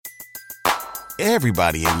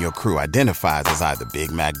Everybody in your crew identifies as either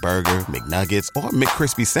Big Mac Burger, McNuggets, or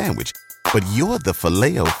McCrispy Sandwich. But you're the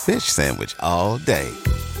Filet-O-Fish Sandwich all day.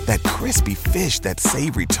 That crispy fish, that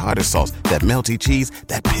savory tartar sauce, that melty cheese,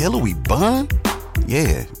 that pillowy bun.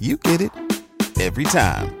 Yeah, you get it. Every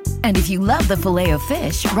time. And if you love the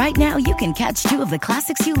Filet-O-Fish, right now you can catch two of the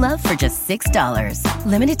classics you love for just $6.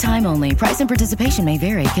 Limited time only. Price and participation may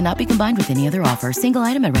vary. Cannot be combined with any other offer. Single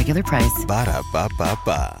item at regular price.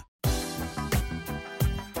 Ba-da-ba-ba-ba.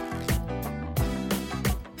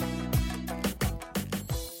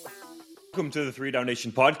 Welcome to the 3 Down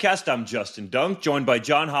Nation podcast. I'm Justin Dunk, joined by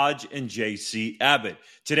John Hodge and JC Abbott.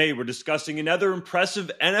 Today, we're discussing another impressive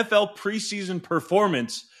NFL preseason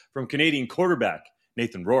performance from Canadian quarterback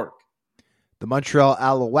Nathan Rourke. The Montreal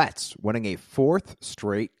Alouettes winning a fourth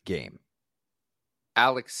straight game.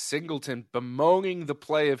 Alex Singleton bemoaning the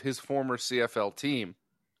play of his former CFL team.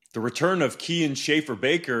 The return of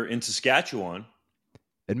Schaffer-Baker in Saskatchewan.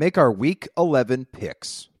 And make our Week 11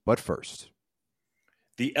 picks. But first,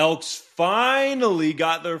 the Elks finally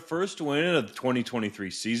got their first win of the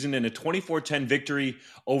 2023 season in a 24-10 victory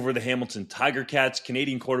over the Hamilton Tiger Cats.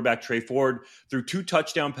 Canadian quarterback Trey Ford threw 2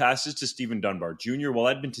 touchdown passes to Stephen Dunbar Jr., while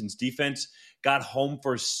Edmonton's defense got home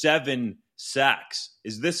for 7 sacks.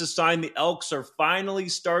 Is this a sign the Elks are finally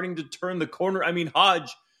starting to turn the corner? I mean,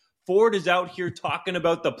 Hodge, Ford is out here talking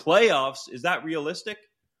about the playoffs. Is that realistic?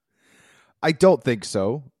 I don't think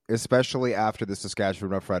so, especially after the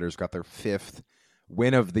Saskatchewan Roughriders got their 5th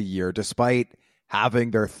win of the year, despite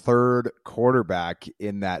having their 3rd quarterback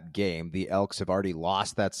in that game. The Elks have already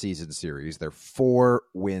lost that season series. They're 4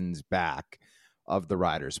 wins back of the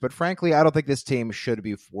Riders. But frankly, I don't think this team should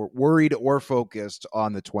be worried or focused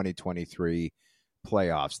on the 2023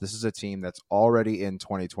 playoffs. This is a team that's already in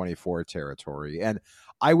 2024 territory. And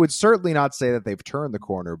I would certainly not say that they've turned the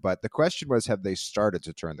corner, but the question was, have they started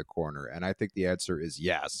to turn the corner? And I think the answer is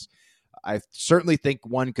yes. I certainly think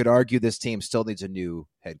one could argue this team still needs a new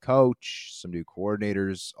head coach, some new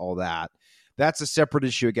coordinators, all that. That's a separate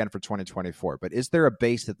issue again for 2024. But is there a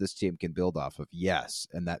base that this team can build off of? Yes.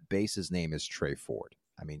 And that base's name is Trey Ford.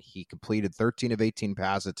 I mean, he completed 13 of 18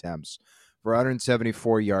 pass attempts for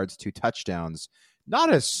 174 yards, 2 touchdowns.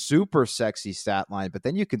 Not a super sexy stat line, but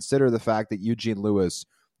then you consider the fact that Eugene Lewis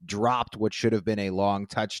dropped what should have been a long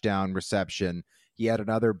touchdown reception. He had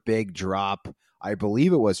another big drop. I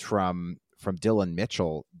believe it was from Dylan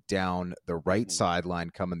Mitchell down the right sideline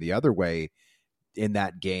coming the other way in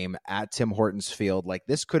that game at Tim Hortons Field. Like,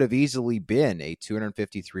 this could have easily been a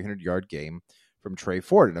 250, 300-yard game from Trey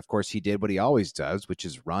Ford. And, of course, he did what he always does, which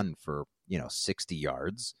is run for, 60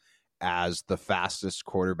 yards as the fastest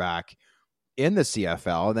quarterback in the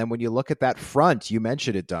CFL. And then when you look at that front, you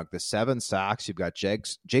mentioned it, Doug, the 7 sacks. You've got Jake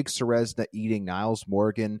Ceresna eating Niles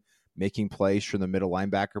Morgan, making plays from the middle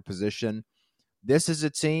linebacker position. This is a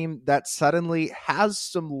team that suddenly has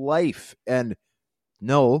some life. And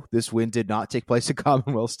no, this win did not take place at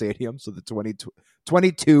Commonwealth Stadium. So the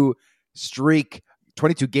 22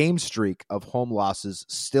 game streak of home losses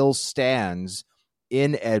still stands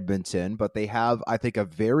in Edmonton. But they have, I think, a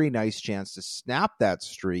very nice chance to snap that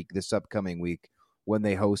streak this upcoming week when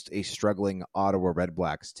they host a struggling Ottawa Red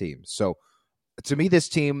Blacks team. So to me, this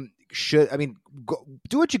team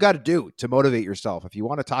do what you got to do to motivate yourself. If you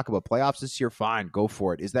want to talk about playoffs this year, fine, go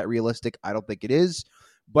for it. Is that realistic? I don't think it is,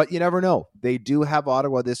 but you never know. They do have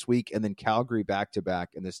Ottawa this week and then Calgary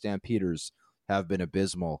back-to-back, and the Stampeders have been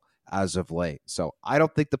abysmal as of late. So I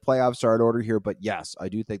don't think the playoffs are in order here, but yes, I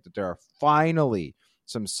do think that there are finally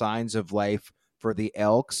some signs of life for the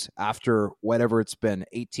Elks after whatever it's been,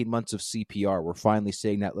 18 months of CPR. We're finally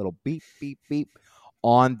seeing that little beep, beep, beep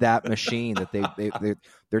on that machine that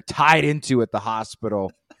they're tied into at the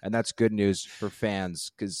hospital. And that's good news for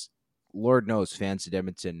fans, because Lord knows fans at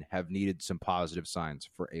Edmonton have needed some positive signs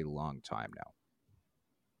for a long time now.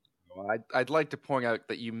 Well, I'd like to point out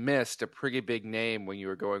that you missed a pretty big name when you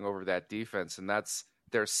were going over that defense, and that's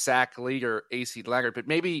their sack leader, AC Laggard. But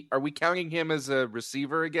maybe, are we counting him as a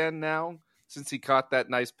receiver again now, since he caught that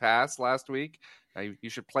nice pass last week? Now, you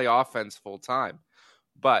should play offense full time.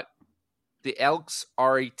 But the Elks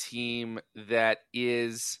are a team that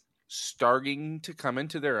is starting to come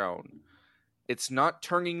into their own. It's not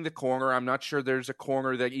turning the corner. I'm not sure there's a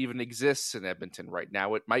corner that even exists in Edmonton right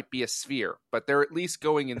now. It might be a sphere, but they're at least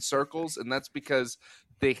going in circles, and that's because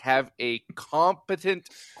they have a competent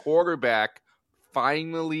quarterback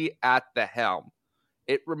finally at the helm.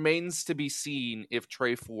 It remains to be seen if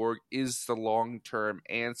Trey Ford is the long-term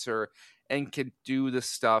answer and can do the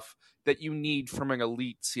stuff that you need from an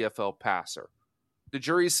elite CFL passer. The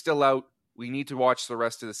jury's still out. We need to watch the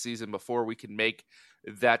rest of the season before we can make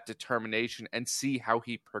that determination and see how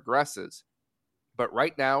he progresses. But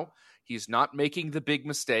right now, he's not making the big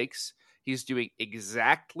mistakes. He's doing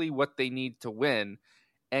exactly what they need to win.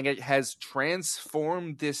 And it has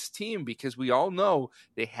transformed this team because we all know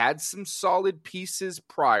they had some solid pieces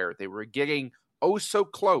prior. They were getting so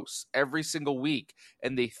close every single week,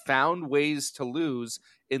 and they found ways to lose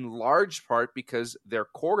in large part because their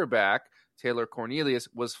quarterback, Taylor Cornelius,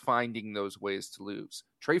 was finding those ways to lose.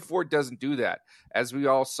 Trey Ford doesn't do that. As we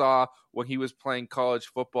all saw when he was playing college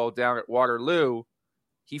football down at Waterloo,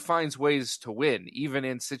 he finds ways to win, even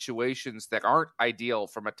in situations that aren't ideal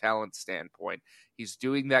from a talent standpoint. He's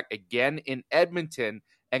doing that again in Edmonton,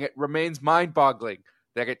 and it remains mind-boggling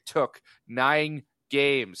that it took 9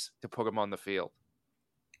 games to put him on the field.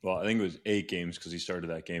 Well, I think it was 8 games because he started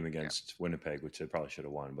that game against Winnipeg, which they probably should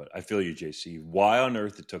have won. But I feel you, JC. Why on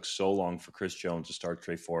earth it took so long for Chris Jones to start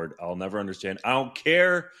Trey Ford, I'll never understand. I don't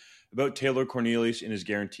care about Taylor Cornelius and his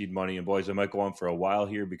guaranteed money. And boys, I might go on for a while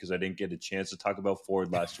here because I didn't get a chance to talk about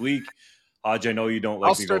Ford last week. Hodge, I know you don't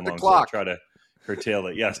like me going long, so I'll try to curtail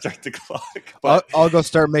it. Yeah, start the clock. But I'll go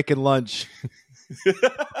start making lunch. You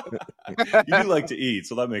do like to eat,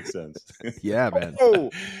 so that makes sense. Yeah, man.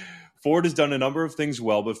 Ford has done a number of things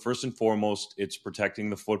well, but first and foremost, it's protecting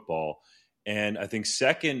the football. And I think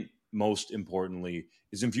second most importantly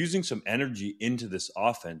is infusing some energy into this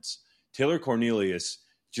offense. Taylor Cornelius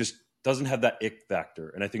just doesn't have that ick factor.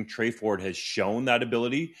 And I think Trey Ford has shown that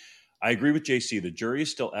ability. I agree with JC. The jury is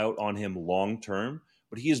still out on him long-term,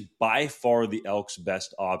 but he is by far the Elks'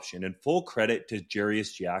 best option. And full credit to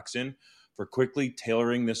Jarius Jackson for quickly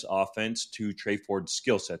tailoring this offense to Trey Ford's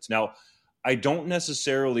skill sets. Now, I don't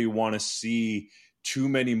necessarily want to see too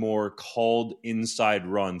many more called inside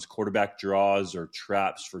runs, quarterback draws, or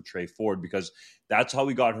traps for Trey Ford, because that's how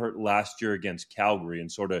he got hurt last year against Calgary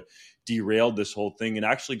and sort of derailed this whole thing and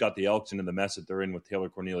actually got the Elks into the mess that they're in with Taylor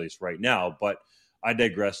Cornelius right now. But I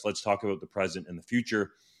digress. Let's talk about the present and the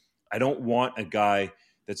future. I don't want a guy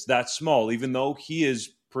that's that small, even though he is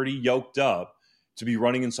pretty yoked up, to be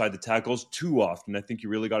running inside the tackles too often. I think you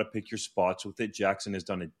really got to pick your spots with it. Jackson has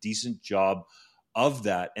done a decent job of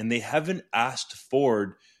that, and they haven't asked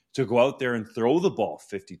Ford to go out there and throw the ball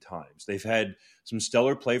 50 times. They've had some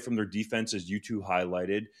stellar play from their defense, as you two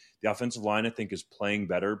highlighted. The offensive line, I think, is playing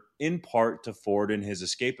better, in part to Ford and his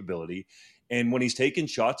escape ability. And when he's taken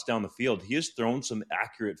shots down the field, he has thrown some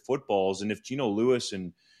accurate footballs. And if Geno Lewis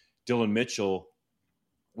and Dylan Mitchell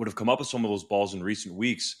would have come up with some of those balls in recent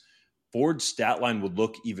weeks, Ford's stat line would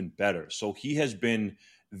look even better. So he has been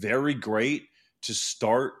very great to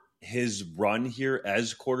start his run here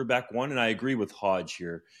as quarterback one. And I agree with Hodge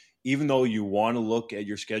here. Even though you want to look at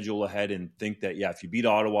your schedule ahead and think that, yeah, if you beat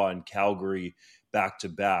Ottawa and Calgary back to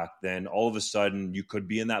back, then all of a sudden you could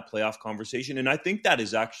be in that playoff conversation. And I think that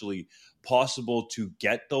is actually possible to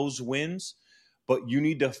get those wins, but you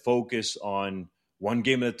need to focus on one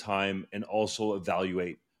game at a time and also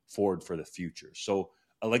evaluate Ford for the future. So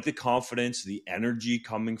I like the confidence, the energy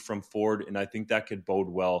coming from Ford, and I think that could bode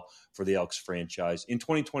well for the Elks franchise in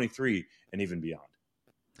 2023 and even beyond.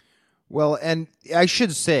 Well, and I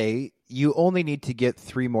should say you only need to get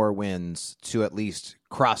 3 more wins to at least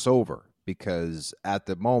cross over, because at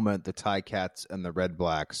the moment the Ticats and the Red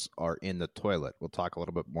Blacks are in the toilet. We'll talk a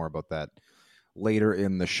little bit more about that later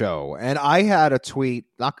in the show. And I had a tweet,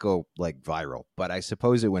 not go like viral, but I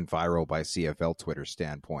suppose it went viral by CFL Twitter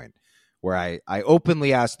standpoint, where I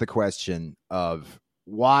openly asked the question of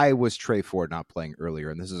why was Trey Ford not playing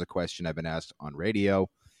earlier? And this is a question I've been asked on radio.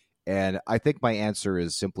 And I think my answer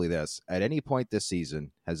is simply this. At any point this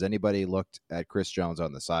season, has anybody looked at Chris Jones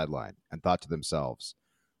on the sideline and thought to themselves,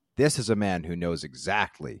 this is a man who knows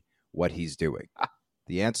exactly what he's doing?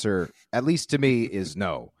 The answer, at least to me, is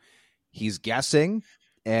no. He's guessing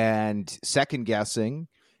and second guessing.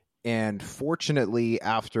 And fortunately,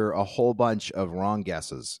 after a whole bunch of wrong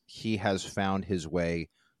guesses, he has found his way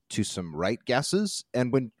to some right guesses.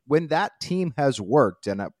 And when that team has worked,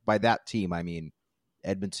 and by that team, I mean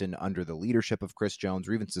Edmonton under the leadership of Chris Jones,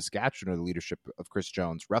 or even Saskatchewan under the leadership of Chris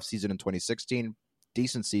Jones, rough season in 2016,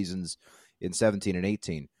 decent seasons in 17 and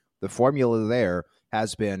 18. The formula there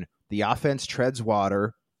has been the offense treads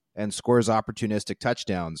water and scores opportunistic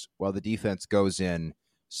touchdowns while the defense goes in,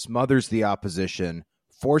 smothers the opposition,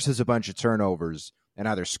 forces a bunch of turnovers, and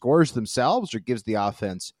either scores themselves or gives the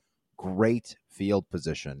offense great field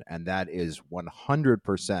position. And that is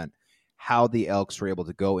 100% how the Elks were able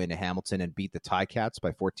to go into Hamilton and beat the Ticats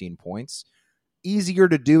by 14 points. Easier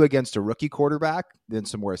to do against a rookie quarterback than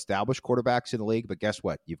some more established quarterbacks in the league. But guess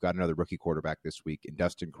what? You've got another rookie quarterback this week in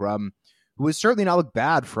Dustin Crum, who has certainly not looked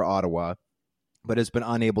bad for Ottawa, but has been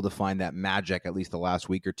unable to find that magic, at least the last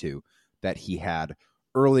week or two, that he had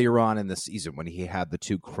earlier on in the season when he had the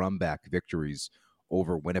 2 Crumback victories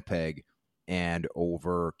over Winnipeg and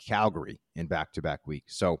over Calgary in back-to-back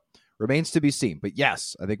weeks. So remains to be seen. But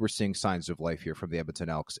yes, I think we're seeing signs of life here from the Edmonton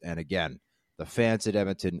Elks. And again, the fans at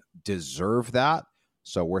Edmonton deserve that.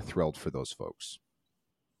 So we're thrilled for those folks.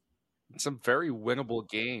 Some very winnable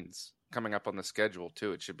games coming up on the schedule,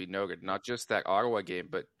 too. It should be noted. Not just that Ottawa game,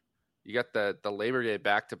 but you got the Labor Day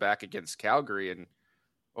back-to-back against Calgary. And,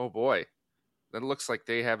 oh boy, that looks like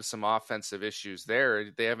they have some offensive issues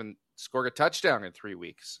there. They haven't scored a touchdown in 3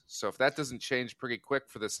 weeks. So if that doesn't change pretty quick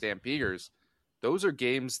for the Stampeders, those are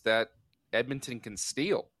games that Edmonton can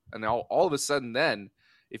steal. And all of a sudden then,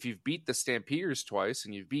 if you've beat the Stampeders twice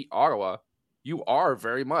and you've beat Ottawa, you are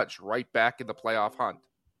very much right back in the playoff hunt.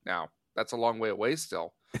 Now, that's a long way away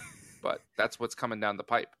still, but that's what's coming down the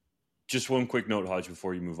pipe. Just one quick note, Hodge,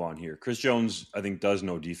 before you move on here. Chris Jones, I think, does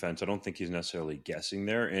know defense. I don't think he's necessarily guessing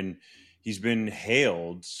there. And he's been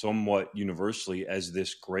hailed somewhat universally as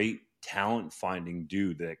this great talent-finding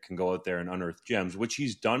dude that can go out there and unearth gems, which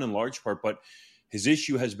he's done in large part. But his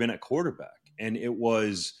issue has been at quarterback. And it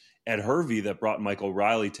was Ed Hervey that brought Michael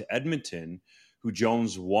Riley to Edmonton, who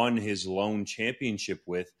Jones won his lone championship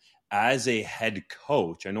with as a head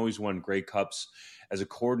coach. I know he's won Grey Cups as a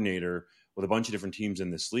coordinator with a bunch of different teams in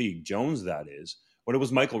this league, Jones that is, but it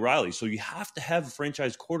was Michael Riley. So you have to have a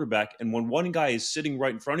franchise quarterback, and when one guy is sitting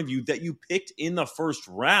right in front of you that you picked in the first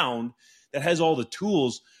round that has all the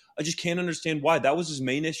tools, I just can't understand why. That was his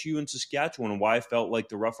main issue in Saskatchewan and why I felt like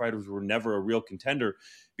the Rough Riders were never a real contender,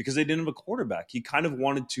 because they didn't have a quarterback. He kind of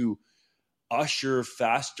wanted to usher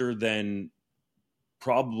faster than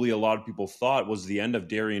probably a lot of people thought was the end of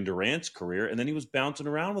Darian Durant's career, and then he was bouncing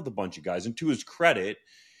around with a bunch of guys. And to his credit,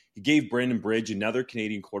 he gave Brandon Bridge, another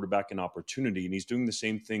Canadian quarterback, an opportunity, and he's doing the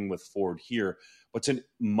same thing with Ford here, but it's a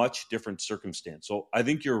much different circumstance. So I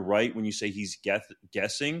think you're right when you say he's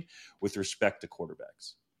guessing with respect to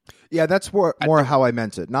quarterbacks. Yeah, that's more how I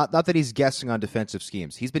meant it. Not that he's guessing on defensive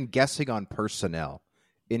schemes. He's been guessing on personnel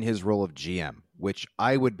in his role of GM, which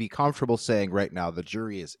I would be comfortable saying right now the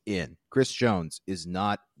jury is in. Chris Jones is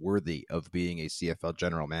not worthy of being a CFL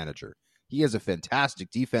general manager. He has a fantastic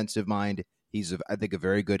defensive mind. He's, I think, a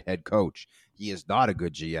very good head coach. He is not a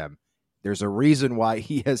good GM. There's a reason why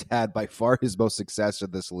he has had by far his most success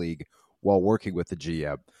in this league while working with the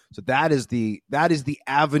GM. So that is the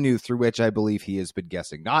avenue through which I believe he has been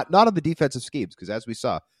guessing. Not on the defensive schemes, because as we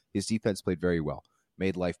saw, his defense played very well,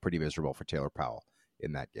 made life pretty miserable for Taylor Powell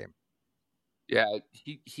in that game. Yeah,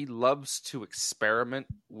 he loves to experiment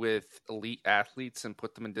with elite athletes and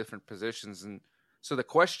put them in different positions. And so the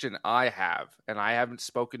question I have, and I haven't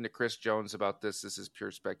spoken to Chris Jones about this is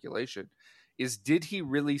pure speculation, is did he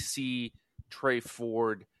really see Trey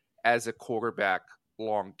Ford as a quarterback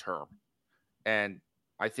long term? And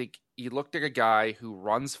I think he looked at a guy who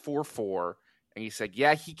runs 4-4, and he said,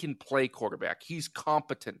 yeah, he can play quarterback. He's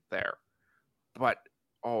competent there. But,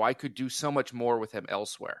 I could do so much more with him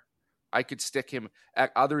elsewhere. I could stick him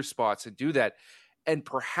at other spots and do that. And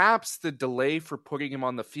perhaps the delay for putting him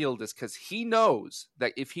on the field is because he knows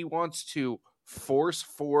that if he wants to force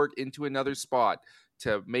Ford into another spot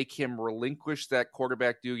to make him relinquish that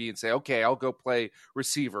quarterback duty and say, okay, I'll go play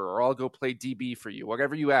receiver or I'll go play DB for you,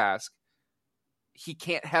 whatever you ask, he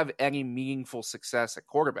can't have any meaningful success at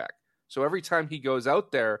quarterback. So every time he goes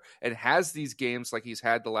out there and has these games like he's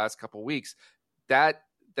had the last couple of weeks, that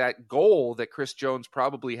goal that Chris Jones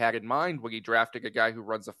probably had in mind when he drafted a guy who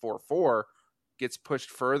runs a 4-4 gets pushed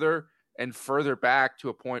further and further back to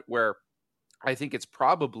a point where I think it's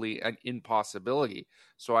probably an impossibility.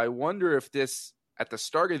 So I wonder if this, at the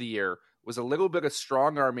start of the year, was a little bit of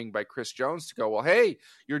strong-arming by Chris Jones to go, well, hey,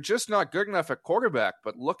 you're just not good enough at quarterback,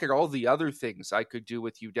 but look at all the other things I could do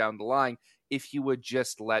with you down the line if you would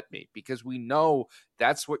just let me. Because we know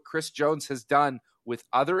that's what Chris Jones has done with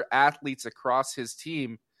other athletes across his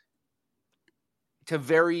team to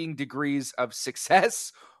varying degrees of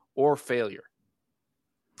success or failure.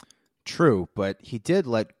 True, but he did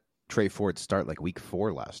let Trey Ford start like week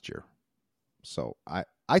 4 last year. So I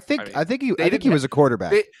think he was a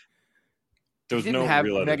quarterback. There was no have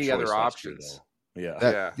real many other options. Year,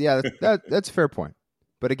 that's a fair point.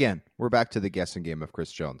 But again, we're back to the guessing game of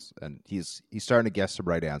Chris Jones, and he's starting to guess some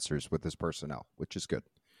right answers with his personnel, which is good.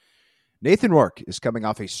 Nathan Rourke is coming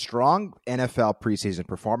off a strong NFL preseason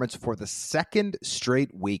performance for the second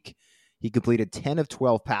straight week. He completed 10 of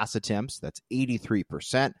 12 pass attempts. That's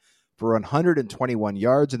 83% for 121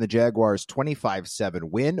 yards in the Jaguars'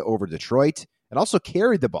 25-7 win over Detroit, and also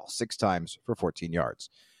carried the ball 6 times for 14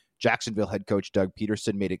 yards. Jacksonville head coach Doug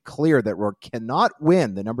Peterson made it clear that Rourke cannot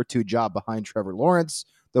win the number 2 job behind Trevor Lawrence,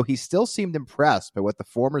 though he still seemed impressed by what the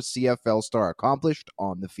former CFL star accomplished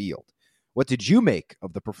on the field. What did you make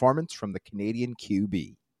of the performance from the Canadian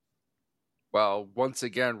QB? Well, once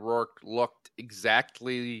again, Rourke looked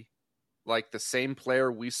exactly like the same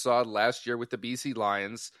player we saw last year with the BC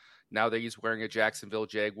Lions. Now that he's wearing a Jacksonville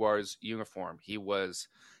Jaguars uniform, he was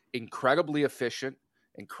incredibly efficient,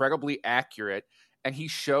 incredibly accurate, and he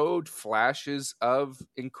showed flashes of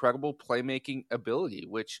incredible playmaking ability,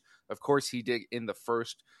 which of course he did in the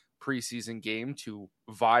first preseason game to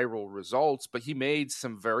viral results, but he made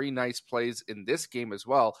some very nice plays in this game as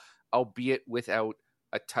well, albeit without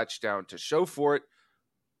a touchdown to show for it.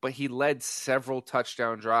 But he led several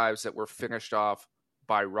touchdown drives that were finished off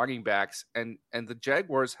by running backs, and the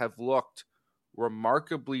Jaguars have looked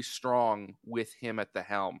remarkably strong with him at the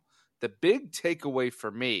helm. The big takeaway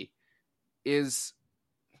for me is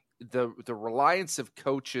the reliance of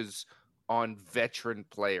coaches on veteran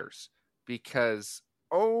players, because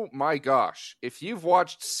oh my gosh, if you've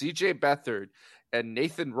watched CJ Beathard and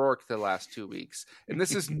Nathan Rourke the last 2 weeks, and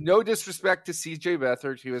this is no disrespect to CJ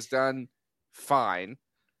Beathard, who has done fine,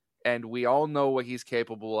 and we all know what he's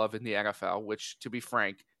capable of in the NFL, which, to be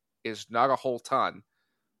frank, is not a whole ton.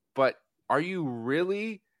 But are you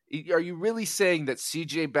really saying that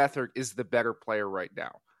CJ Beathard is the better player right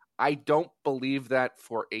now? I don't believe that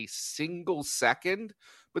for a single second,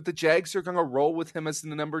 but the Jags are going to roll with him as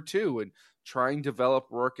the number 2 and try and develop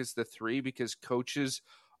Rourke as the 3, because coaches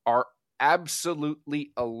are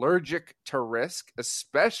absolutely allergic to risk,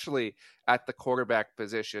 especially at the quarterback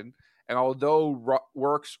position. And although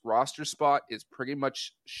Rourke's roster spot is pretty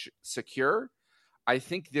much secure, I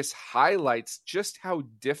think this highlights just how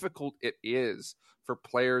difficult it is for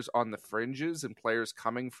players on the fringes and players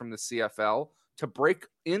coming from the CFL to break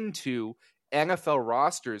into NFL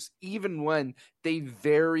rosters, even when they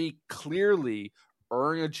very clearly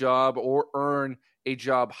earn a job or earn a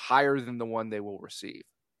job higher than the one they will receive.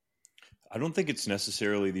 I don't think it's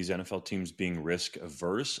necessarily these NFL teams being risk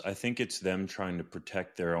averse. I think it's them trying to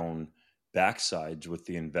protect their own backsides with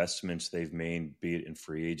the investments they've made, be it in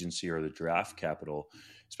free agency or the draft capital,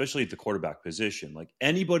 especially at the quarterback position. Like,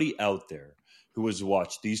 anybody out there who has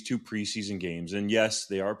watched these 2 preseason games, and yes,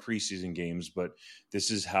 they are preseason games, but this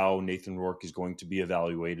is how Nathan Rourke is going to be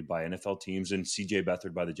evaluated by NFL teams, and CJ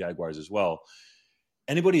Beathard by the Jaguars as well.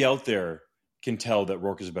 Anybody out there can tell that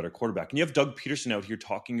Rourke is a better quarterback. And you have Doug Peterson out here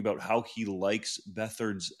talking about how he likes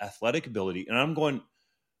Beathard's athletic ability. And I'm going,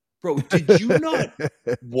 bro, did you not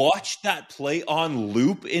watch that play on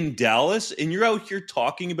loop in Dallas? And you're out here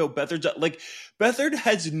talking about Beathard's, like, Beathard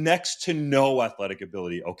has next to no athletic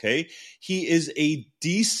ability, okay? He is a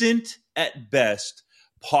decent, at best,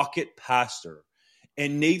 pocket passer.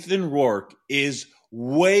 And Nathan Rourke is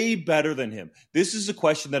way better than him. This is a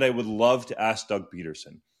question that I would love to ask Doug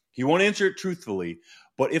Peterson. He won't answer it truthfully,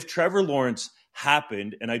 but if Trevor Lawrence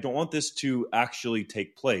happened, and I don't want this to actually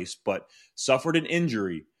take place, but suffered an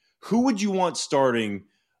injury, who would you want starting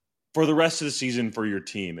for the rest of the season for your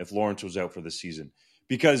team if Lawrence was out for the season?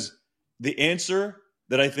 Because the answer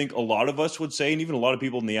that I think a lot of us would say, and even a lot of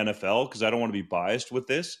people in the NFL, because I don't want to be biased with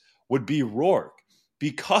this, would be Rourke,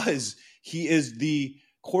 because he is the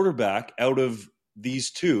quarterback out of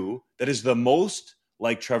these 2 that is the most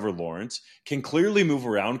like Trevor Lawrence, can clearly move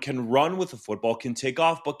around, can run with the football, can take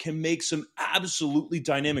off, but can make some absolutely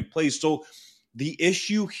dynamic plays. So the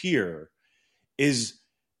issue here is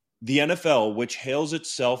the NFL, which hails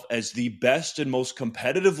itself as the best and most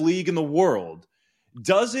competitive league in the world,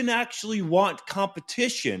 doesn't actually want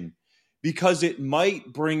competition because it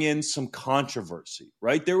might bring in some controversy,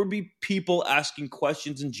 right? There would be people asking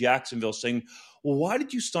questions in Jacksonville saying, well, why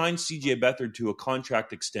did you sign CJ Beathard to a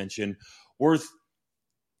contract extension worth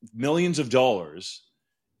millions of dollars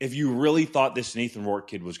if you really thought this Nathan Rourke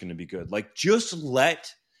kid was going to be good? Like, just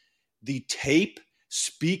let the tape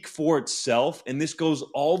speak for itself. And this goes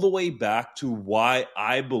all the way back to why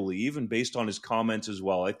I believe, and based on his comments as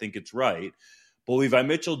well, I think it's right, Levi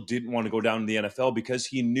Mitchell didn't want to go down to the NFL because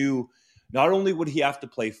he knew not only would he have to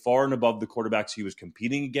play far and above the quarterbacks he was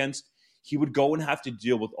competing against, he would go and have to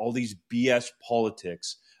deal with all these BS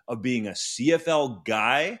politics of being a CFL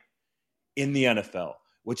guy in the NFL,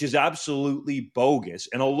 which is absolutely bogus.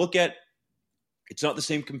 And I'll look at, it's not the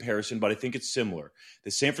same comparison, but I think it's similar.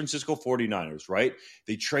 The San Francisco 49ers, right?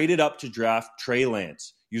 They traded up to draft Trey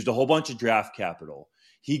Lance, used a whole bunch of draft capital.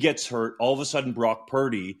 He gets hurt. All of a sudden, Brock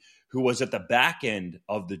Purdy, who was at the back end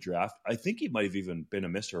of the draft, I think he might have even been a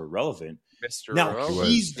Mr. Irrelevant. Now,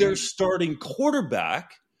 he's their starting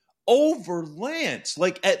quarterback over Lance.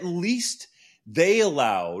 Like, at least they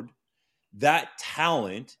allowed that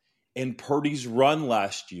talent in Purdy's run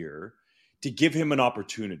last year to give him an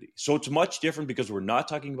opportunity. So it's much different because we're not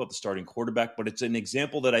talking about the starting quarterback, but it's an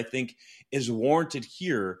example that I think is warranted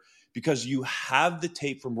here because you have the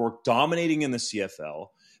tape from Rourke dominating in the CFL.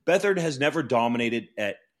 Beathard has never dominated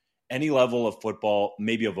at any level of football,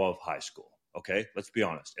 maybe above high school. Okay, let's be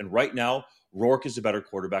honest. And right now, Rourke is a better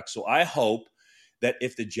quarterback. So I hope that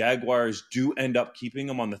if the Jaguars do end up keeping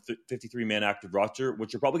him on the 53-man active roster,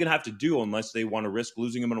 which they're probably going to have to do unless they want to risk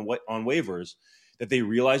losing him on waivers, that they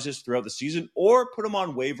realize this throughout the season or put him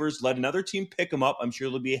on waivers, let another team pick him up. I'm sure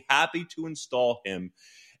they'll be happy to install him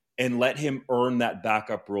and let him earn that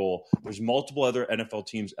backup role. There's multiple other NFL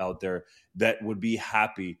teams out there that would be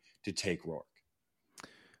happy to take Rourke.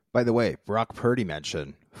 By the way, Brock Purdy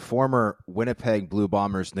mentioned former Winnipeg Blue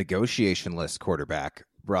Bombers negotiation list quarterback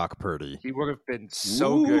Brock Purdy. He would have been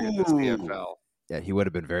so good in the CFL. Yeah, he would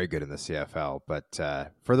have been very good in the CFL. But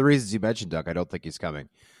for the reasons you mentioned, Doug, I don't think he's coming.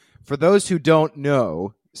 For those who don't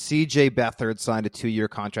know, CJ Beathard signed a 2-year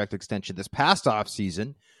contract extension this past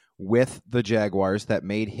offseason with the Jaguars that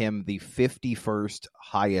made him the 51st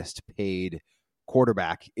highest paid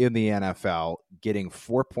quarterback in the NFL, getting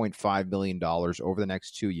 $4.5 million over the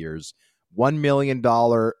next 2 years, $1 million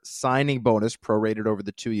signing bonus prorated over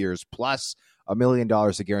the 2 years, plus $1 million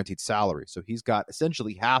of guaranteed salary. So he's got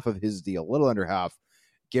essentially half of his deal, a little under half,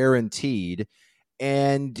 guaranteed.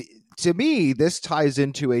 And to me, this ties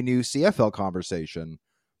into a new CFL conversation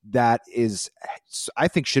that is, I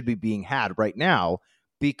think, should be being had right now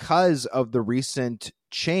because of the recent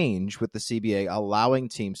change with the CBA allowing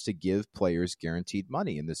teams to give players guaranteed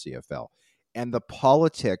money in the CFL and the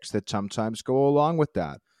politics that sometimes go along with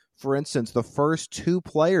that. For instance, the first 2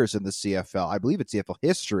 players in the CFL, I believe it's CFL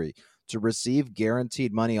history, to receive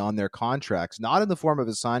guaranteed money on their contracts, not in the form of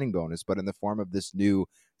a signing bonus, but in the form of this new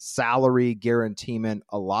salary guarantee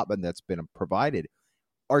allotment that's been provided,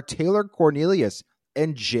 are Taylor Cornelius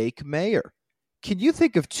and Jake Mayer. Can you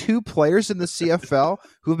think of 2 players in the CFL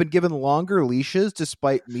who have been given longer leashes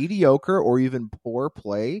despite mediocre or even poor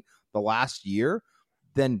play the last year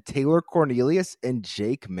than Taylor Cornelius and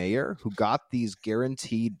Jake Mayer, who got these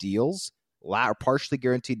guaranteed deals, partially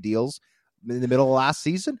guaranteed deals in the middle of last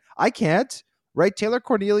season? I can't, right? Taylor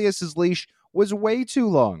Cornelius's leash was way too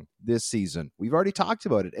long this season. We've already talked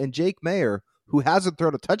about it. And Jake Mayer, who hasn't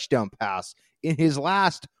thrown a touchdown pass in his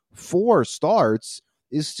last 4 starts,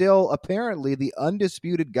 is still apparently the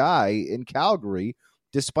undisputed guy in Calgary,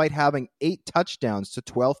 despite having 8 touchdowns to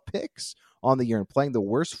 12 picks on the year and playing the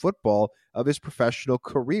worst football of his professional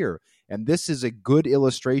career. And this is a good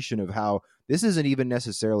illustration of how this isn't even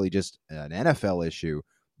necessarily just an NFL issue.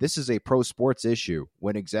 This is a pro sports issue.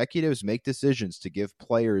 When executives make decisions to give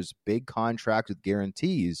players big contracts with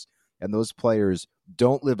guarantees, and those players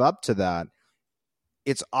don't live up to that,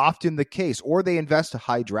 it's often the case, or they invest a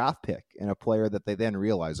high draft pick in a player that they then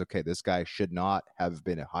realize, okay, this guy should not have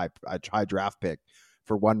been a high draft pick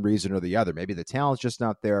for one reason or the other. Maybe the talent's just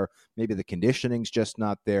not there. Maybe the conditioning's just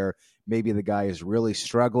not there. Maybe the guy is really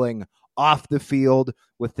struggling off the field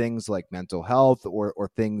with things like mental health or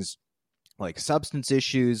things like substance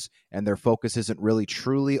issues, and their focus isn't really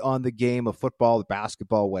truly on the game of football,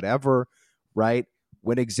 basketball, whatever, right?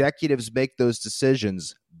 When executives make those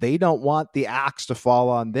decisions, they don't want the axe to fall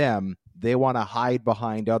on them. They want to hide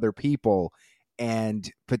behind other people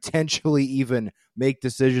and potentially even make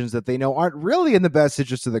decisions that they know aren't really in the best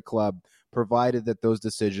interest of the club, provided that those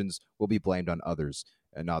decisions will be blamed on others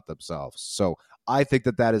and not themselves. So I think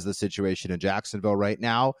that is the situation in Jacksonville right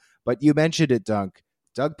now. But you mentioned it, Dunk.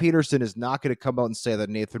 Doug Peterson is not going to come out and say that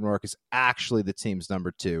Nathan Rourke is actually the team's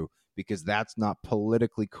number 2, because that's not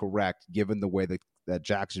politically correct given the way that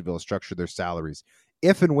Jacksonville structured their salaries.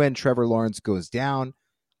 If and when Trevor Lawrence goes down,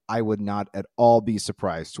 I would not at all be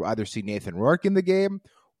surprised to either see Nathan Rourke in the game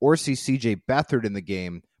or see CJ Beathard in the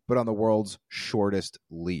game, but on the world's shortest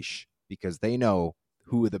leash, because they know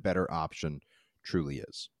who the better option truly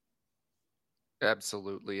is.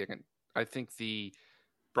 Absolutely. And I think the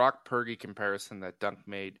Brock Purdy comparison that Dunk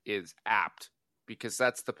made is apt, because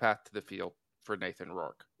that's the path to the field for Nathan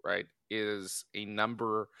Rourke, right? Is a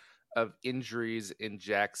number of injuries in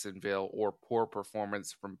Jacksonville or poor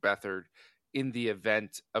performance from Beathard in the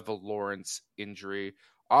event of a Lawrence injury.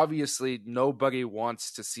 Obviously, nobody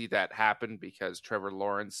wants to see that happen, because Trevor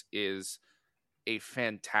Lawrence is a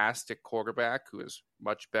fantastic quarterback who is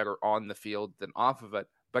much better on the field than off of it,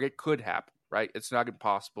 but it could happen, right? It's not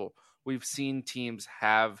impossible. We've seen teams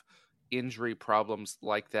have injury problems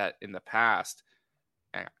like that in the past.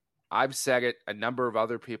 And I've said it, a number of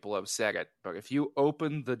other people have said it, but if you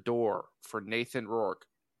open the door for Nathan Rourke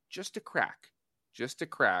just a crack,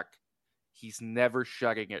 he's never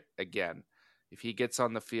shutting it again. If he gets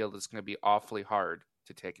on the field, it's going to be awfully hard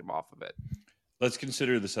to take him off of it. Let's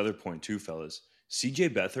consider this other point too, fellas.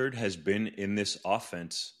 CJ Beathard has been in this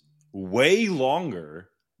offense way longer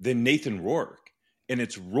than Nathan Rourke. And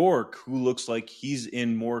it's Rourke who looks like he's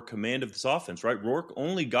in more command of this offense, right? Rourke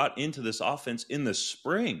only got into this offense in the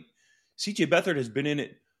spring. CJ Beathard has been in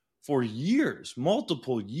it for years,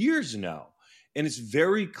 multiple years now. And it's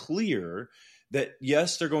very clear that,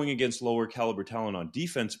 yes, they're going against lower caliber talent on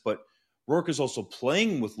defense, but Rourke is also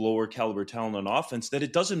playing with lower caliber talent on offense, that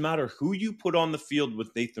it doesn't matter who you put on the field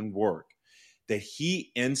with Nathan Rourke, that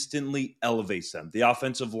he instantly elevates them. The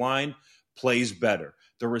offensive line plays better.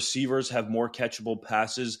 The receivers have more catchable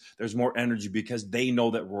passes. There's more energy because they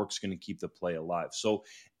know that Rourke's going to keep the play alive. So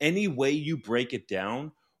any way you break it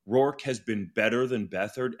down, Rourke has been better than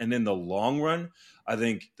Beathard. And in the long run, I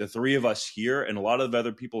think the three of us here and a lot of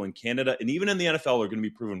other people in Canada and even in the NFL are going to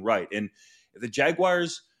be proven right. And if the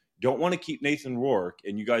Jaguars don't want to keep Nathan Rourke,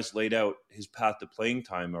 and you guys laid out his path to playing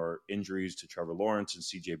time or injuries to Trevor Lawrence and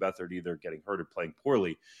CJ Beathard either getting hurt or playing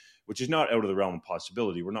poorly, which is not out of the realm of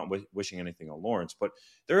possibility. We're not wishing anything on Lawrence, but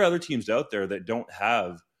there are other teams out there that don't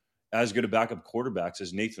have as good a backup quarterbacks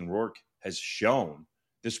as Nathan Rourke has shown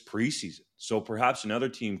this preseason. So perhaps another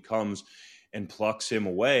team comes and plucks him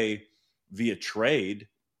away via trade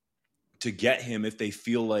to get him if they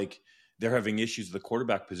feel like they're having issues with the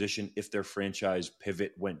quarterback position if their franchise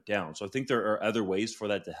pivot went down. So I think there are other ways for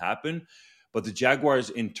that to happen, but the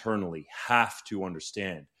Jaguars internally have to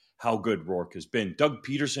understand how good Rourke has been. Doug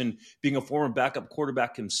Peterson, being a former backup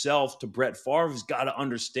quarterback himself to Brett Favre, has got to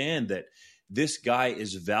understand that this guy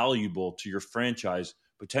is valuable to your franchise,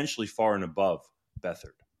 potentially far and above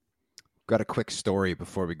Beathard. Got a quick story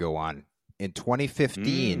before we go on. In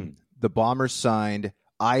 2015, the Bombers signed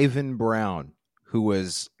Ivan Brown, who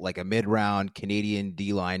was like a mid-round Canadian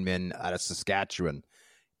D lineman out of Saskatchewan,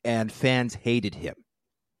 and fans hated him.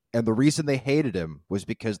 And the reason they hated him was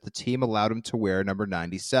because the team allowed him to wear number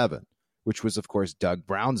 97, which was, of course, Doug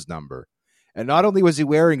Brown's number. And not only was he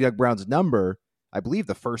wearing Doug Brown's number, I believe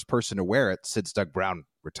the first person to wear it since Doug Brown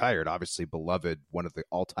retired, obviously beloved, one of the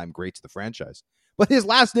all-time greats of the franchise. But his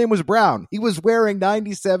last name was Brown. He was wearing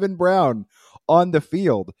 97 Brown on the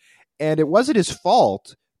field. And it wasn't his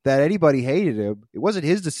fault that anybody hated him. It wasn't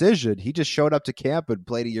his decision. He just showed up to camp and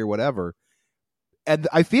played a year, whatever. And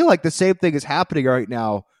I feel like the same thing is happening right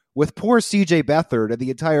now with poor CJ Beathard and the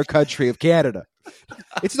entire country of Canada.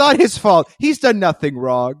 It's not his fault. He's done nothing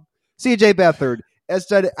wrong. CJ Beathard has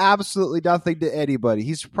done absolutely nothing to anybody.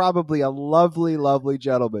 He's probably a lovely, lovely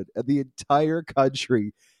gentleman, and the entire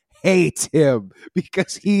country hates him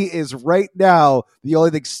because he is right now the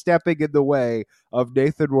only thing stepping in the way of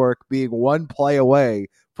Nathan Rourke being one play away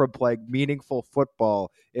from playing meaningful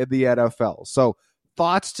football in the NFL. So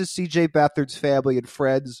thoughts to CJ Beathard's family and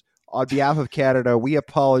friends. On behalf of Canada, we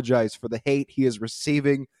apologize for the hate he is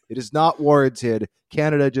receiving. It is not warranted.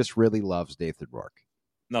 Canada just really loves Nathan Rourke.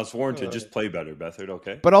 No, it's warranted. Just play better, Beathard,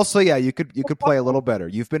 okay? But also, yeah, you could play a little better.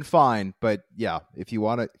 You've been fine, but yeah, if you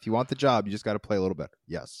want the job, you just got to play a little better.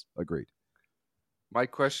 Yes, agreed. My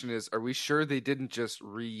question is, are we sure they didn't just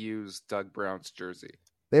reuse Doug Brown's jersey?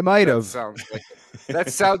 They might have. That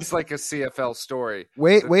sounds like a CFL story.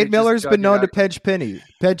 Wade Miller's been known to pinch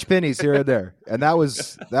pennies here and there, and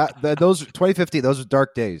those 2015. Those were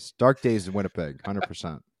dark days in Winnipeg,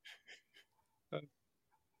 100%.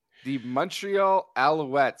 The Montreal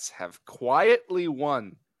Alouettes have quietly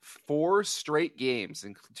won 4 straight games,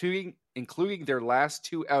 including their last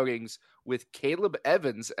 2 outings with Caleb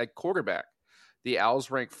Evans at quarterback. The Owls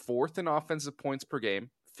rank 4th in offensive points per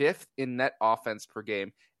game, 5th in net offense per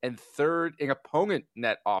game, and 3rd in opponent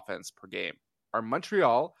net offense per game. Are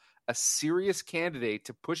Montreal a serious candidate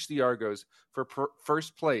to push the Argos for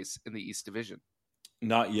first place in the East Division?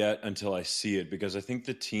 Not yet until I see it, because I think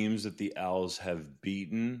the teams that the Owls have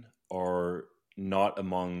beaten are not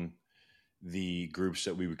among the groups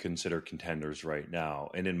that we would consider contenders right now.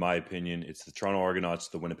 And in my opinion, it's the Toronto Argonauts,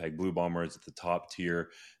 the Winnipeg Blue Bombers at the top tier.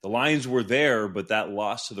 The Lions were there, but that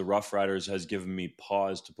loss to the Rough Riders has given me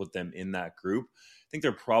pause to put them in that group. I think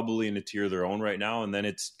they're probably in a tier of their own right now. And then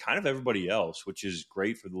it's kind of everybody else, which is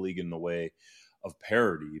great for the league in the way of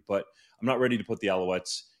parity. But I'm not ready to put the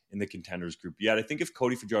Alouettes in the contenders group yet. I think if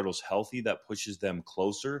Cody Fajardo's healthy, that pushes them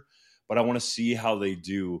closer. But I want to see how they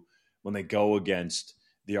do when they go against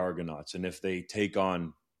the Argonauts, and if they take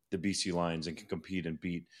on the BC Lions and can compete and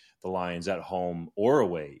beat the Lions at home or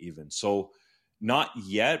away even. So not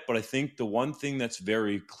yet, but I think the one thing that's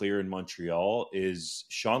very clear in Montreal is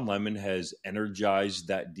Sean Lemon has energized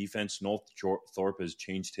that defense. Noel Thorpe has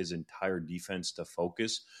changed his entire defense to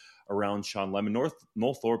focus around Sean Lemon.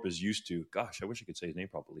 Noel Thorpe is used to, gosh, I wish I could say his name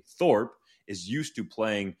properly. Thorpe is used to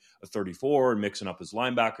playing a 34 and mixing up his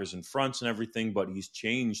linebackers and fronts and everything, but he's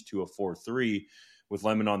changed to a 4-3, with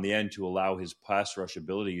Lemon on the end to allow his pass rush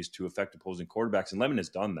abilities to affect opposing quarterbacks. And Lemon has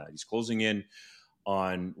done that. He's closing in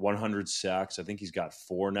on 100 sacks. I think he's got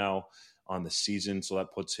 4 now on the season. So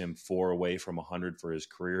that puts him 4 away from 100 for his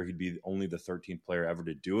career. He'd be only the 13th player ever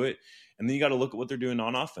to do it. And then you got to look at what they're doing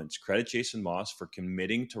on offense. Credit Jason Moss for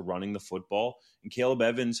committing to running the football. And Caleb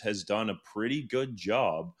Evans has done a pretty good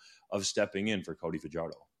job of stepping in for Cody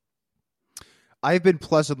Fajardo. I've been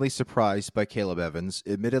pleasantly surprised by Caleb Evans.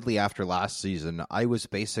 Admittedly, after last season, I was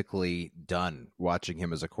basically done watching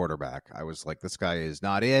him as a quarterback. I was like, this guy is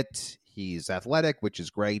not it. He's athletic, which is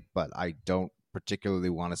great, but I don't particularly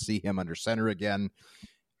want to see him under center again.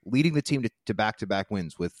 Leading the team to back-to-back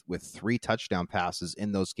wins with 3 touchdown passes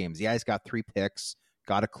in those games. Yeah, he's got 3 picks.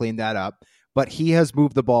 Got to clean that up. But he has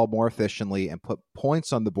moved the ball more efficiently and put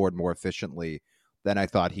points on the board more efficiently than I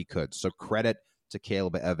thought he could. So credit to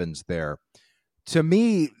Caleb Evans there. To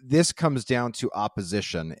me, this comes down to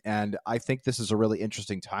opposition, and I think this is a really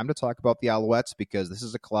interesting time to talk about the Alouettes because this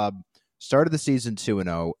is a club started the season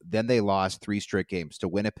 2-0, then they lost 3 straight games to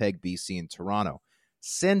Winnipeg, BC, and Toronto.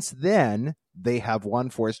 Since then, they have won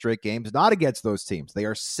 4 straight games, not against those teams. They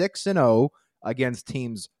are 6-0 against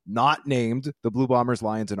teams not named the Blue Bombers,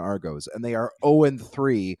 Lions, and Argos, and they are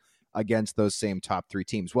 0-3 against those same top 3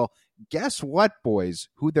 teams. Well, guess what, boys?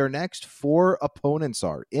 Who their next 4 opponents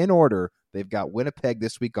are in order. They've got Winnipeg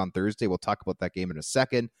this week on Thursday. We'll talk about that game in a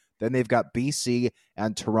second. Then they've got BC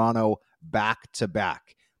and Toronto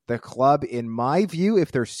back-to-back. The club, in my view,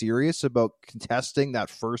 if they're serious about contesting that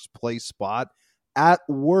first place spot, at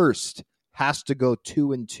worst, has to go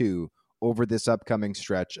 2-2 over this upcoming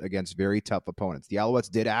stretch against very tough opponents. The Alouettes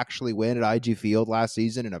did actually win at IG Field last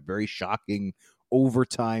season in a very shocking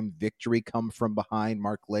overtime victory, come from behind.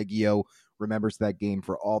 Mark Leggio remembers that game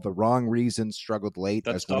for all the wrong reasons, struggled late.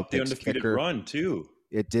 That stopped the undefeated run, too.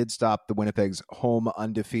 It did stop the Winnipeg's home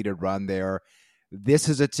undefeated run there. This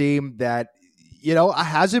is a team that,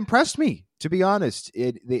 has impressed me, to be honest.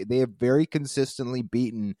 They have very consistently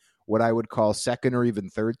beaten what I would call second or even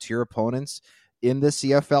third tier opponents in the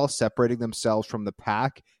CFL, separating themselves from the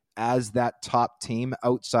pack as that top team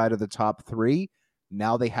outside of the top 3.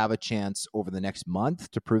 Now they have a chance over the next month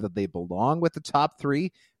to prove that they belong with the top 3,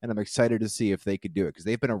 and I'm excited to see if they could do it because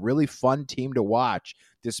they've been a really fun team to watch,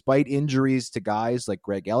 despite injuries to guys like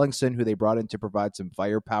Greg Ellingson, who they brought in to provide some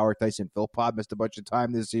firepower. Tyson Philpott missed a bunch of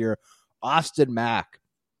time this year. Austin Mack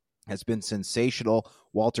has been sensational.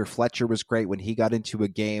 Walter Fletcher was great when he got into a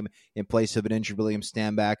game in place of an injured William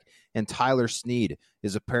Stanback. And Tyler Snead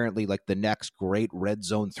is apparently like the next great red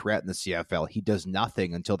zone threat in the CFL. He does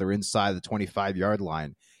nothing until they're inside the 25-yard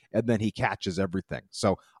line, and then he catches everything.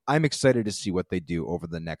 So I'm excited to see what they do over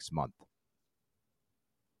the next month.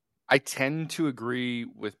 I tend to agree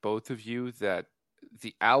with both of you that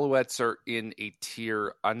the Alouettes are in a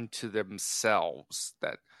tier unto themselves,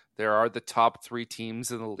 that there are the top 3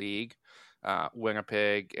 teams in the league,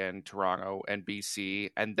 Winnipeg and Toronto and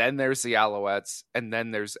BC, and then there's the Alouettes, and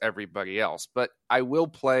then there's everybody else. But I will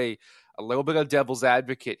play a little bit of devil's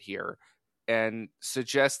advocate here and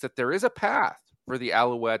suggest that there is a path for the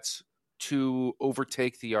Alouettes to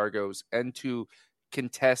overtake the Argos and to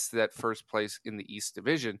contest that first place in the East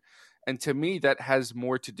Division. And to me, that has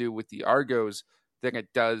more to do with the Argos than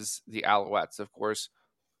it does the Alouettes. Of course,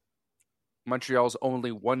 Montreal's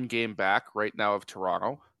only 1 game back right now of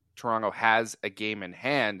Toronto. Toronto has a game in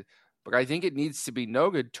hand, but I think it needs to be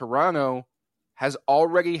noted Toronto has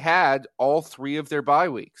already had all 3 of their bye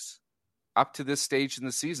weeks up to this stage in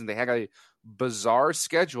the season. They had a bizarre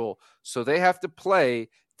schedule, so they have to play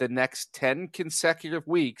the next 10 consecutive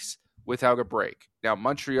weeks without a break. Now,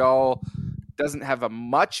 Montreal doesn't have a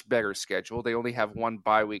much better schedule. They only have 1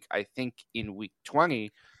 bye week, I think, in week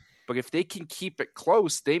 20. But if they can keep it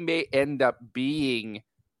close, they may end up being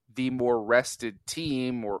the more rested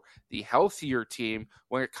team or the healthier team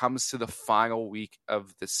when it comes to the final week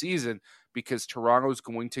of the season, because Toronto's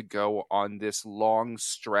going to go on this long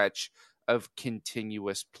stretch of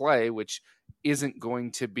continuous play, which isn't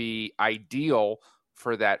going to be ideal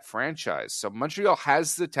for that franchise. So Montreal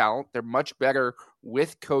has the talent. They're much better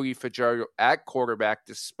with Cody Fajardo at quarterback,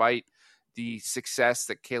 despite the success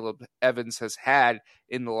that Caleb Evans has had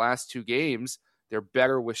in the last 2 games. They're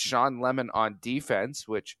better with Sean Lemon on defense,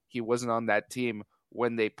 which he wasn't on that team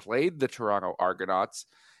when they played the Toronto Argonauts.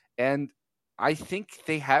 And I think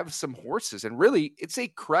they have some horses. And really, it's a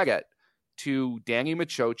credit to Danny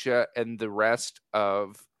Machocha and the rest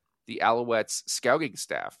of the Alouettes scouting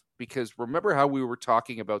staff. Because remember how we were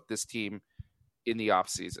talking about this team in the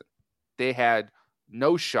offseason. They had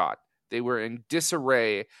no shot. They were in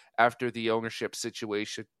disarray after the ownership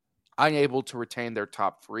situation, unable to retain their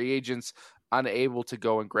top free agents, unable to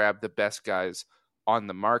go and grab the best guys on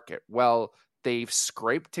the market. Well, they've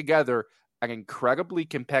scraped together an incredibly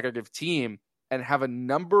competitive team and have a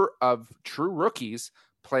number of true rookies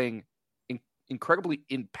playing incredibly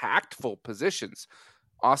impactful positions.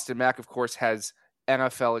 Austin Mack, of course, has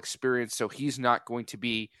NFL experience, so he's not going to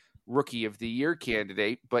be Rookie of the Year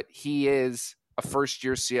candidate, but he is a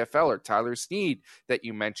first-year CFLer. Tyler Snead, that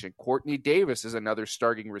you mentioned. Courtney Davis is another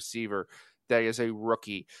starting receiver that is a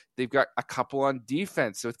rookie. They've got a couple on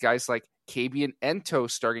defense with guys like Kabian Ento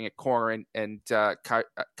starting at corner and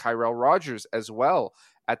Kyrell Rogers as well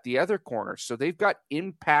at the other corner. So they've got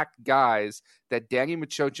impact guys that Danny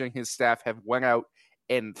Machocha and his staff have went out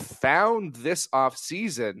and found this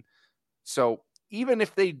offseason. So even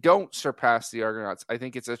if they don't surpass the Argonauts, I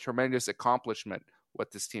think it's a tremendous accomplishment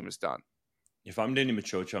what this team has done. If I'm Danny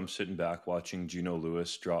Machocha, I'm sitting back watching Geno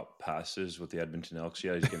Lewis drop passes with the Edmonton Elks.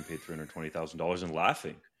 Yeah, he's getting paid $320,000 and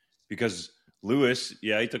laughing because Lewis,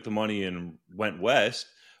 he took the money and went west,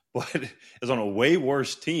 but is on a way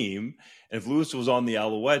worse team. And if Lewis was on the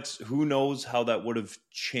Alouettes, who knows how that would have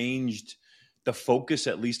changed the focus,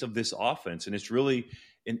 at least, of this offense. And it's really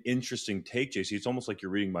an interesting take, JC. It's almost like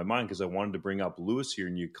you're reading my mind because I wanted to bring up Lewis here,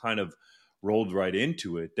 and you kind of rolled right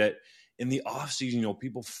into it, that in the offseason,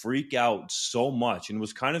 people freak out so much. And it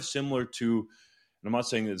was kind of similar to, and I'm not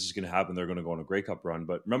saying that this is going to happen, they're going to go on a Grey Cup run,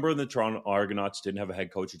 but remember the Toronto Argonauts didn't have a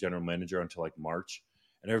head coach or general manager until like March?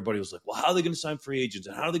 And everybody was like, well, how are they going to sign free agents?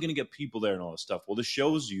 And how are they going to get people there and all this stuff? Well, this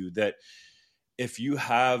shows you that if you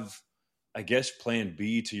have, I guess, plan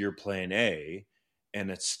B to your plan A, and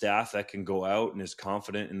a staff that can go out and is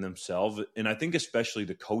confident in themselves. And I think especially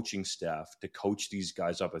the coaching staff to coach these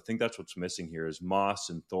guys up. I think that's what's missing here is Moss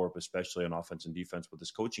and Thorpe, especially on offense and defense, but this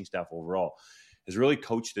coaching staff overall has really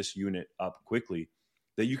coached this unit up quickly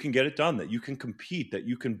that you can get it done, that you can compete, that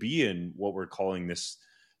you can be in what we're calling this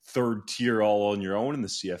third tier all on your own in the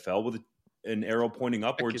CFL with an arrow pointing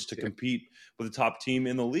upwards to compete with the top team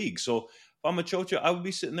in the league. So if I'm Machocha, I would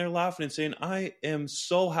be sitting there laughing and saying, I am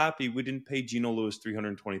so happy we didn't pay Geno Lewis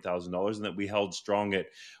 $320,000 and that we held strong at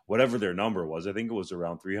whatever their number was. I think it was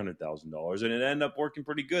around $300,000, and it ended up working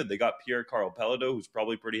pretty good. They got Pierre-Carl Pelado, who's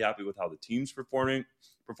probably pretty happy with how the team's performing,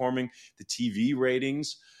 the TV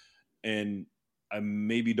ratings, and I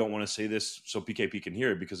maybe don't want to say this so PKP can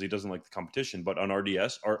hear it because he doesn't like the competition, but on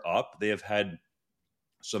RDS are up. They have had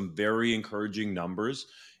some very encouraging numbers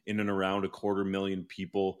in and around 250,000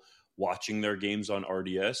 people watching their games on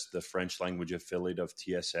RDS, the French language affiliate of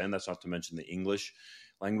TSN. That's not to mention the English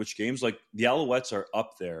language games. Like the Alouettes are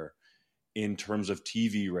up there in terms of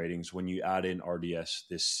TV ratings when you add in RDS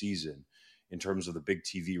this season, in terms of the big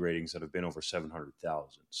TV ratings that have been over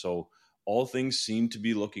 700,000. So all things seem to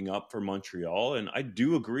be looking up for Montreal. And I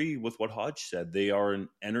do agree with what Hodge said. They are an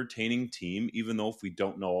entertaining team, even though if we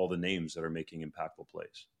don't know all the names that are making impactful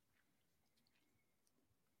plays.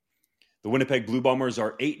 The Winnipeg Blue Bombers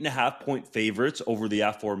are 8.5-point favorites over the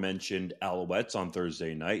aforementioned Alouettes on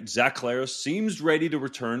Thursday night. Zach Collaros seems ready to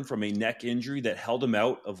return from a neck injury that held him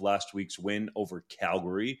out of last week's win over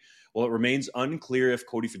Calgary. While it remains unclear if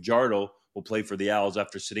Cody Fajardo will play for the Owls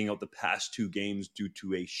after sitting out the past 2 games due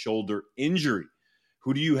to a shoulder injury.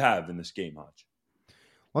 Who do you have in this game, Hodge?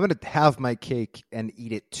 Well, I'm going to have my cake and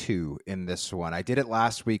eat it too in this one. I did it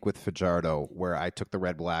last week with Fajardo, where I took the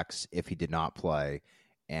Red Blacks if he did not play.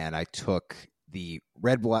 And I took the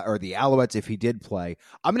the Alouettes if he did play.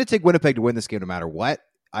 I'm going to take Winnipeg to win this game no matter what.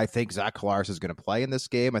 I think Zach Collaros is going to play in this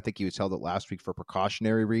game. I think he was held out last week for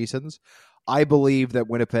precautionary reasons. I believe that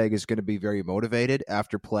Winnipeg is going to be very motivated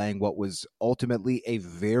after playing what was ultimately a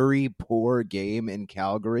very poor game in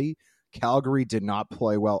Calgary. Calgary did not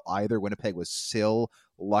play well either. Winnipeg was still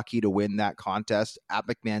lucky to win that contest at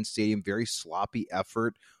McMahon Stadium. Very sloppy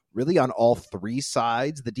effort, really on all 3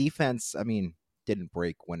 sides. The defense, didn't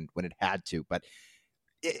break when it had to, but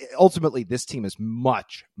ultimately this team is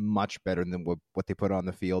much, much better than what they put on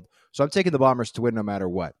the field. So I'm taking the Bombers to win no matter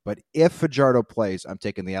what. But if Fajardo plays, I'm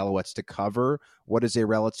taking the Alouettes to cover what is a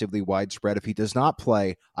relatively wide spread. If he does not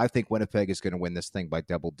play, I think Winnipeg is going to win this thing by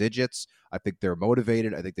double digits. I think they're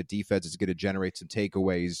motivated. I think the defense is going to generate some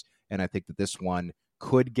takeaways, and I think that this one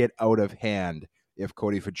could get out of hand if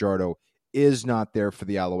Cody Fajardo is not there for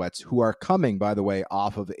the Alouettes, who are coming, by the way,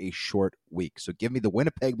 off of a short week. So give me the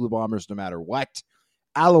Winnipeg Blue Bombers no matter what.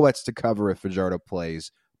 Alouettes to cover if Fajardo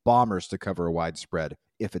plays. Bombers to cover a wide spread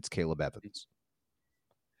if it's Caleb Evans.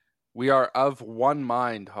 We are of one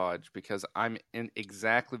mind, Hodge, because I'm in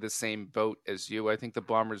exactly the same boat as you. I think the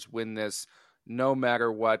Bombers win this no matter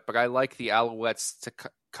what, but I like the Alouettes to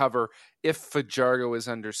cover if Fajardo is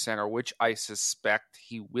under center, which I suspect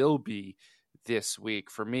he will be this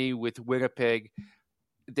week. For me, with Winnipeg,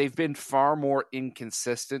 they've been far more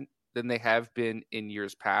inconsistent than they have been in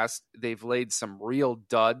years past. They've laid some real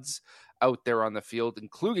duds out there on the field,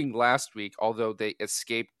 including last week, although they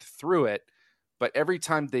escaped through it. But every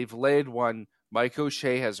time they've laid one, Mike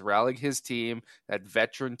O'Shea has rallied his team, that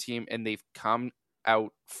veteran team, and they've come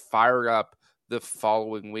out fired up the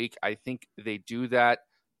following week. I think they do that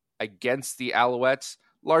against the Alouettes,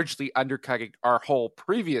 largely undercutting our whole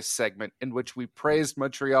previous segment in which we praised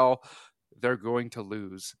Montreal. They're going to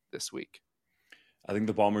lose this week. I think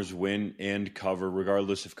the Bombers win and cover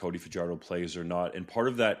regardless if Cody Fajardo plays or not. And part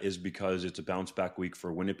of that is because it's a bounce back week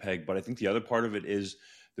for Winnipeg. But I think the other part of it is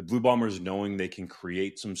the Blue Bombers knowing they can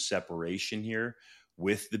create some separation here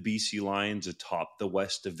with the BC Lions atop the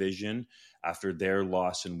West Division after their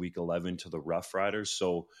loss in Week 11 to the Rough Riders.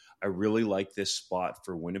 So I really like this spot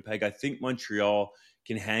for Winnipeg. I think Montreal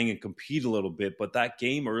can hang and compete a little bit, but that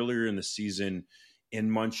game earlier in the season in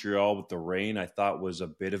Montreal with the rain, I thought was a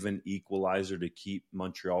bit of an equalizer to keep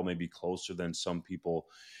Montreal maybe closer than some people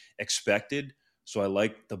expected. So I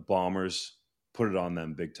like the Bombers, put it on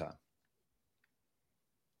them big time.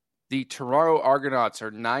 The Toronto Argonauts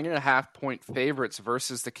are 9.5-point favorites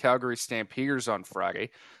versus the Calgary Stampeders on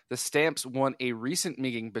Friday. The Stamps won a recent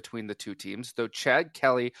meeting between the two teams, though Chad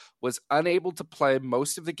Kelly was unable to play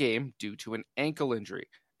most of the game due to an ankle injury.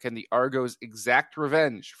 Can the Argos exact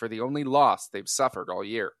revenge for the only loss they've suffered all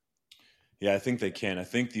year? Yeah, I think they can. I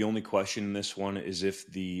think the only question in this one is if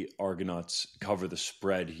the Argonauts cover the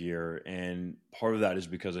spread here. And part of that is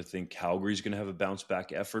because I think Calgary's going to have a bounce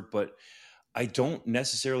back effort, but I don't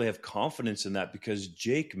necessarily have confidence in that because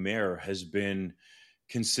Jake Maier has been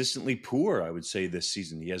consistently poor, I would say, this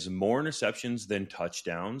season. He has more interceptions than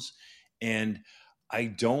touchdowns, and I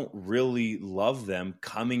don't really love them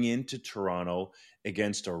coming into Toronto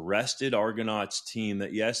against a rested Argonauts team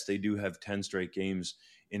that, yes, they do have 10 straight games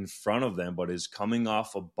in front of them, but is coming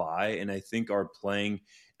off a bye and I think are playing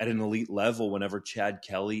at an elite level whenever Chad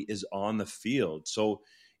Kelly is on the field. So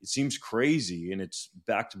it seems crazy, and it's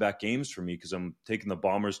back-to-back games for me because I'm taking the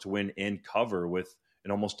Bombers to win and cover with an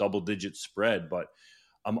almost double-digit spread. But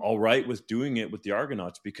I'm all right with doing it with the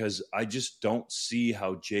Argonauts because I just don't see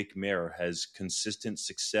how Jake Maier has consistent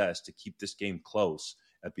success to keep this game close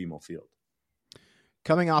at BMO Field.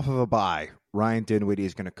 Coming off of a bye, Ryan Dinwiddie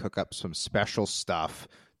is going to cook up some special stuff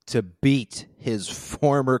to beat his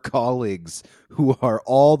former colleagues who are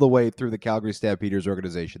all the way through the Calgary Stampeders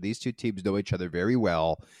organization. These two teams know each other very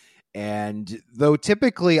well. And though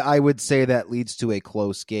typically I would say that leads to a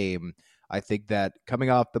close game, I think that coming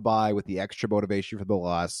off the bye with the extra motivation for the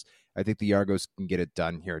loss, I think the Argos can get it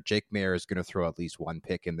done here. Jake Maier is going to throw at least one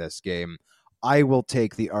pick in this game. I will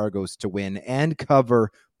take the Argos to win and cover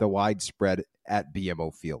the widespread at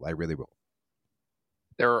BMO Field. I really will.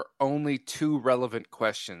 There are only two relevant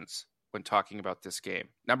questions when talking about this game.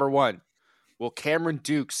 Number one, will Cameron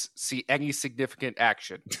Dukes see any significant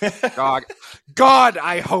action? God,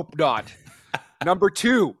 I hope not. Number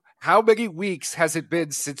two, how many weeks has it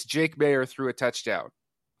been since Jake Maier threw a touchdown?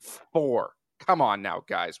 4. Come on now,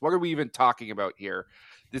 guys. What are we even talking about here?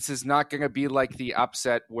 This is not going to be like the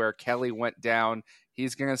upset where Kelly went down.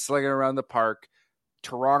 He's going to sling it around the park.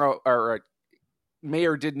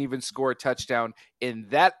 Maier didn't even score a touchdown in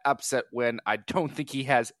that upset win. I don't think he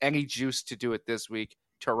has any juice to do it this week.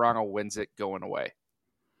 Toronto wins it going away.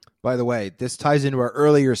 By the way, this ties into our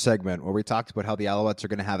earlier segment where we talked about how the Alouettes are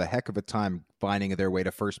going to have a heck of a time finding their way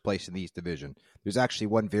to first place in the East Division. There's actually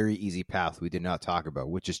one very easy path we did not talk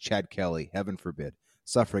about, which is Chad Kelly, heaven forbid,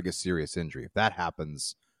 suffering a serious injury. If that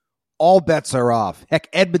happens, all bets are off. Heck,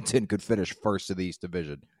 Edmonton could finish first in the East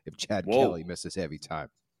Division if Chad Kelly misses heavy time.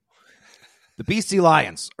 The BC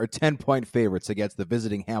Lions are 10-point favorites against the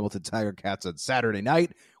visiting Hamilton Tiger Cats on Saturday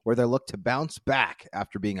night, where they look to bounce back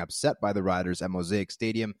after being upset by the Riders at Mosaic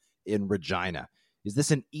Stadium in Regina. Is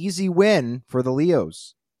this an easy win for the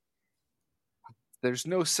Leos? There's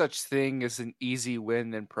no such thing as an easy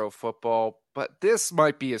win in pro football, but this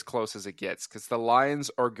might be as close as it gets because the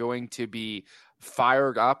Lions are going to be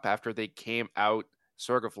fired up after they came out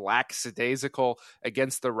sort of lackadaisical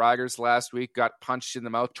against the Riders last week, got punched in the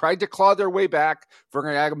mouth, tried to claw their way back.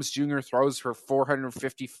 Vernon Adams Jr. throws for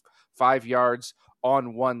 455 yards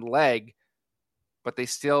on one leg, but they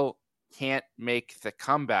still can't make the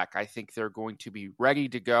comeback. I think they're going to be ready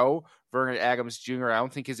to go. Vernon Adams Jr., I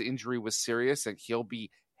don't think his injury was serious, and he'll be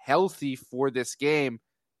healthy for this game.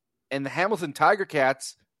 And the Hamilton Tiger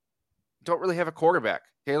Cats don't really have a quarterback.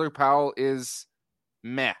 Taylor Powell is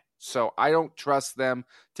meh. So I don't trust them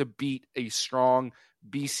to beat a strong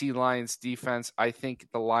BC Lions defense. I think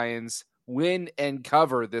the Lions win and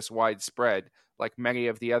cover this wide spread like many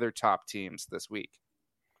of the other top teams this week.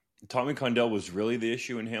 Tommy Condell was really the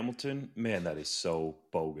issue in Hamilton. Man, that is so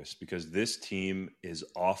bogus because this team is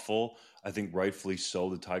awful. I think rightfully so.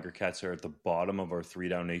 The Tiger Cats are at the bottom of our 3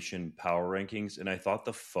 Down Nation power rankings. And I thought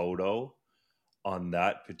the photo on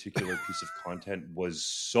that particular piece of content was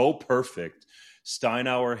so perfect.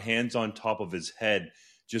 Steinauer, hands on top of his head,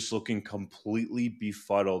 just looking completely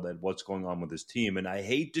befuddled at what's going on with his team. And I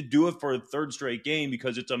hate to do it for a third straight game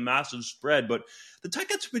because it's a massive spread, but the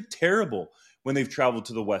Ticats have been terrible when they've traveled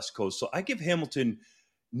to the West Coast. So I give Hamilton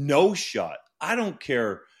no shot. I don't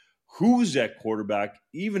care who's at quarterback,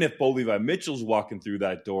 even if Bo Levi Mitchell's walking through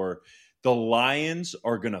that door. The Lions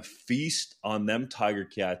are going to feast on them Tiger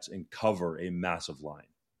Cats and cover a massive line.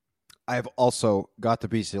 I've also got the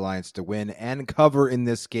BC Lions to win and cover in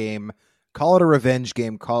this game. Call it a revenge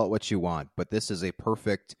game, call it what you want, but this is a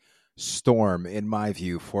perfect storm, in my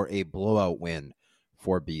view, for a blowout win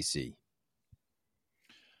for BC.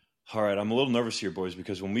 All right, I'm a little nervous here, boys,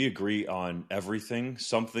 because when we agree on everything,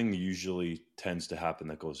 something usually tends to happen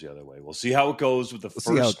that goes the other way. We'll see how it goes with the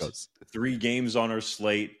first 3 games on our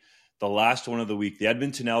slate. The last one of the week, the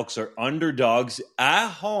Edmonton Elks are underdogs at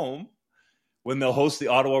home when they'll host the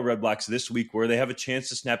Ottawa Redblacks this week, where they have a chance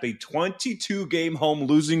to snap a 22-game home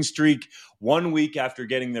losing streak 1 week after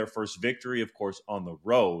getting their first victory, of course, on the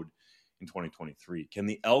road in 2023. Can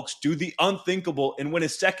the Elks do the unthinkable and win a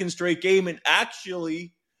second straight game and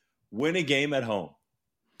actually win a game at home?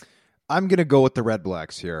 I'm going to go with the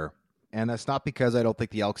Redblacks here, and that's not because I don't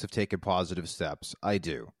think the Elks have taken positive steps. I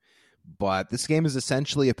do. But this game is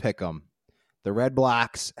essentially a pick'em. The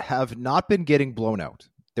Redblacks have not been getting blown out.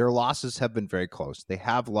 Their losses have been very close. They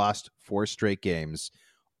have lost 4 straight games.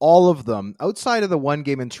 All of them, outside of the one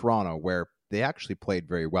game in Toronto, where they actually played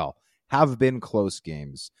very well, have been close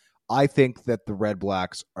games. I think that the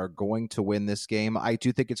Redblacks are going to win this game. I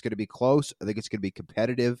do think it's going to be close. I think it's going to be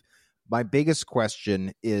competitive. My biggest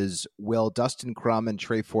question is, will Dustin Crum and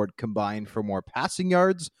Trey Ford combine for more passing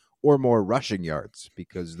yards or more rushing yards?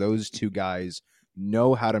 Because those two guys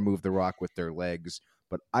know how to move the rock with their legs.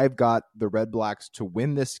 But I've got the Redblacks to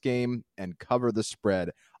win this game and cover the spread.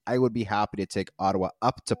 I would be happy to take Ottawa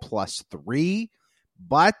up to +3,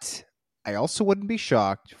 but I also wouldn't be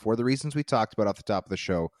shocked, for the reasons we talked about off the top of the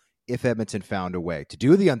show, if Edmonton found a way to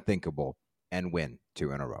do the unthinkable and win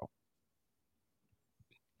 2 in a row.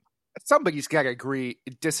 Somebody's got to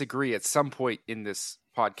disagree at some point in this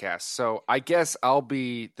podcast. So I guess I'll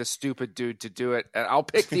be the stupid dude to do it, and I'll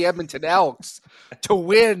pick the Edmonton Elks to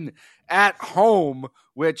win at home,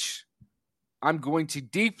 which I'm going to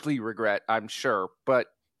deeply regret, I'm sure. But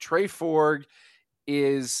Trey Ford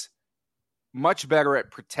is much better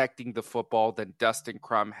at protecting the football than Dustin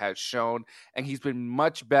Crum has shown, and he's been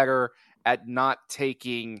much better at not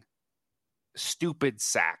taking stupid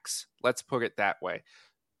sacks. Let's put it that way.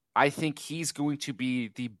 I think he's going to be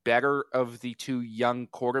the better of the 2 young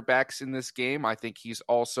quarterbacks in this game. I think he's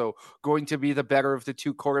also going to be the better of the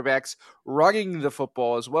 2 quarterbacks running the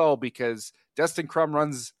football as well, because Dustin Crum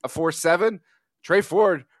runs a 4.7, Trey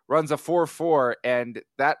Ford runs a 4.4, and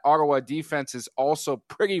that Ottawa defense is also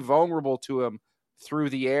pretty vulnerable to him through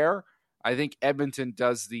the air. I think Edmonton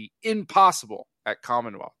does the impossible at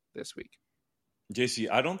Commonwealth this week.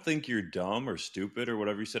 JC, I don't think you're dumb or stupid or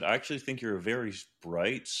whatever you said. I actually think you're a very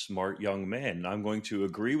bright, smart young man. And I'm going to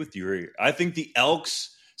agree with you here. I think the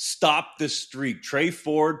Elks stop this streak. Trey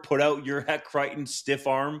Ford, put out your Heck Crichton stiff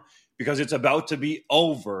arm because it's about to be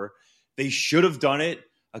over. They should have done it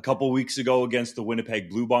a couple weeks ago against the Winnipeg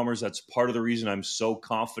Blue Bombers. That's part of the reason I'm so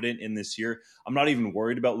confident in this year. I'm not even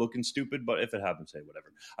worried about looking stupid, but if it happens, hey,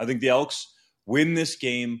 whatever. I think the Elks win this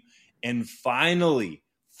game and finally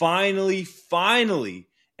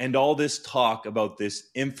end all this talk about this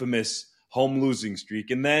infamous home losing streak.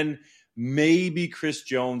 And then maybe Chris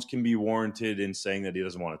Jones can be warranted in saying that he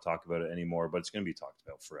doesn't want to talk about it anymore, but it's going to be talked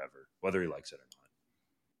about forever, whether he likes it or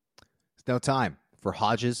not. It's no time for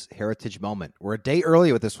Hodges' Heritage Moment. We're a day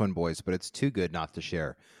early with this one, boys, but it's too good not to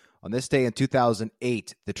share. On this day in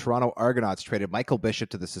 2008, the Toronto Argonauts traded Michael Bishop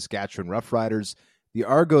to the Saskatchewan Roughriders. The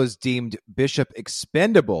Argos deemed Bishop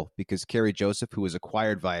expendable because Kerry Joseph, who was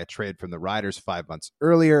acquired via trade from the Riders 5 months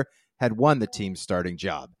earlier, had won the team's starting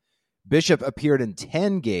job. Bishop appeared in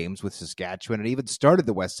 10 games with Saskatchewan and even started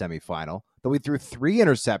the West semifinal, though he threw 3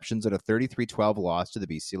 interceptions at a 33-12 loss to the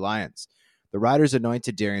BC Lions. The Riders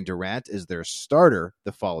anointed Darian Durant as their starter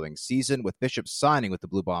the following season, with Bishop signing with the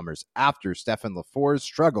Blue Bombers after Stephen LaFors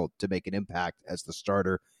struggled to make an impact as the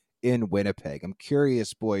starter in Winnipeg. I'm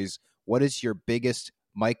curious, boys, what is your biggest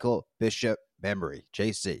Michael Bishop memory?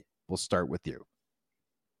 JC, we'll start with you.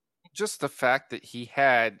 Just the fact that he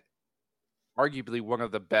had arguably one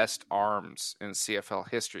of the best arms in CFL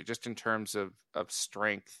history, just in terms of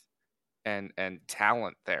strength and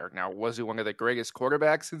talent there. Now, was he one of the greatest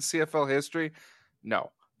quarterbacks in CFL history?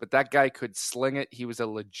 No, but that guy could sling it. He was a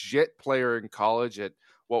legit player in college at,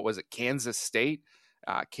 Kansas State.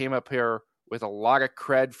 Came up here with a lot of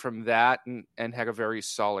cred from that and had a very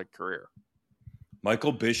solid career.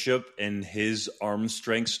 Michael Bishop and his arm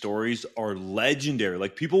strength stories are legendary.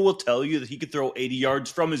 Like, people will tell you that he could throw 80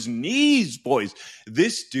 yards from his knees, boys.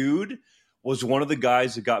 This dude was one of the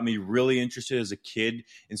guys that got me really interested as a kid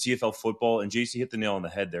in CFL football. And JC hit the nail on the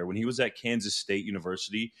head there. When he was at Kansas State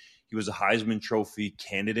University, he was a Heisman Trophy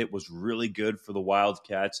candidate, was really good for the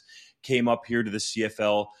Wildcats, came up here to the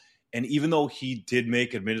CFL. And even though he did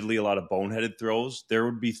make, admittedly, a lot of boneheaded throws, there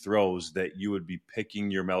would be throws that you would be picking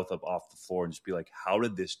your mouth up off the floor and just be like, how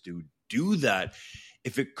did this dude do that?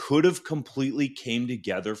 If it could have completely came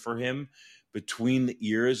together for him between the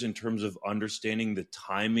ears in terms of understanding the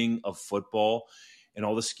timing of football and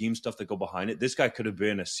all the scheme stuff that go behind it, this guy could have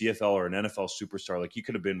been a CFL or an NFL superstar. Like, he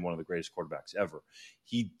could have been one of the greatest quarterbacks ever.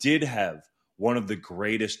 He did have one of the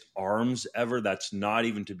greatest arms ever. That's not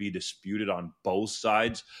even to be disputed on both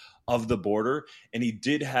sides of the border. And he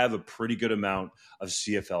did have a pretty good amount of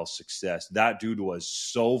CFL success. That dude was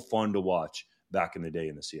so fun to watch back in the day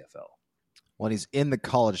in the CFL. Well, he's in the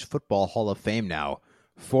College Football Hall of Fame now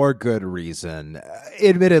for good reason.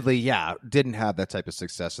 Admittedly, yeah, didn't have that type of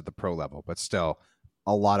success at the pro level, but still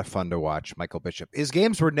a lot of fun to watch. Michael Bishop. His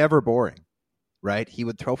games were never boring, right? He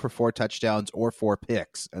would throw for 4 touchdowns or 4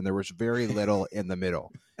 picks, and there was very little in the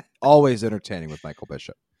middle. Always entertaining with Michael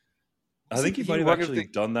Bishop. I think he might have actually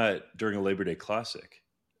done that during a Labor Day Classic.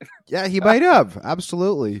 Yeah, he might have.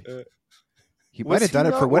 Absolutely. He might have done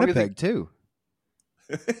it for Winnipeg, too.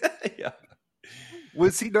 Yeah.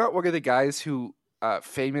 Was he not one of the guys who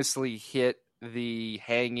famously hit the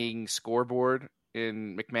hanging scoreboard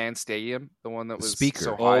in McMahon Stadium? The one that was speaker.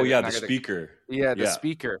 So high. Oh, yeah, the speaker. Yeah, the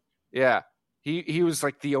speaker. Yeah. He was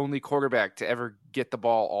like the only quarterback to ever get the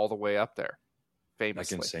ball all the way up there.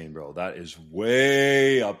 Famously. That's insane, bro. That is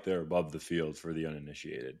way up there above the field for the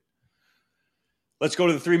uninitiated. Let's go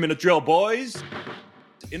to the 3-minute drill, boys.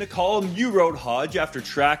 In a column you wrote, Hodge, after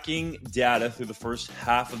tracking data through the first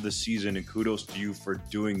half of the season, and kudos to you for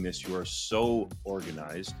doing this. You are so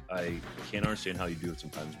organized. I can't understand how you do it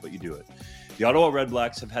sometimes, but you do it. The Ottawa Red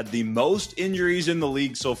Blacks have had the most injuries in the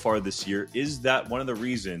league so far this year. Is that one of the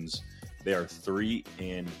reasons they are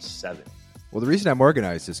 3-7? Well, the reason I'm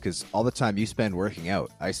organized is because all the time you spend working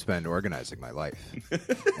out, I spend organizing my life.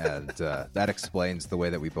 And that explains the way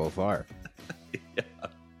that we both are. Yeah.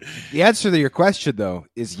 The answer to your question, though,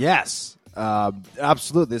 is yes.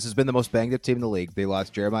 Absolutely. This has been the most banged-up team in the league. They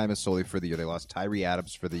lost Jeremiah Masoli for the year. They lost Tyree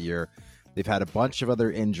Adams for the year. They've had a bunch of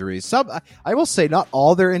other injuries. Some, I will say, not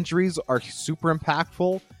all their injuries are super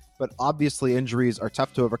impactful, but obviously injuries are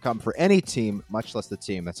tough to overcome for any team, much less the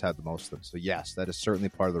team that's had the most of them. So yes, that is certainly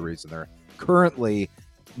part of the reason they're currently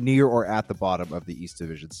near or at the bottom of the East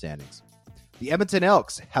Division standings. The Edmonton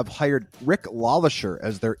Elks have hired Rick Lawlisher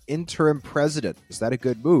as their interim president. Is that a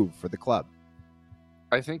good move for the club?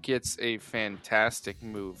 I think it's a fantastic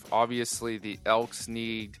move. Obviously, the Elks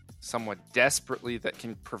need someone desperately that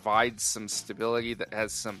can provide some stability, that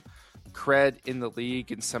has some cred in the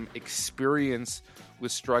league and some experience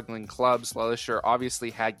with struggling clubs. Lawlisher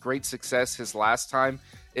obviously had great success his last time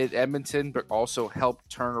at Edmonton, but also helped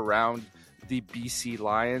turn around the BC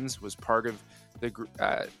Lions, was part of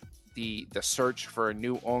the search for a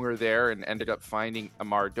new owner there, and ended up finding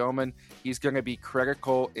Amar Doman. He's going to be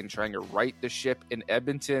critical in trying to right the ship in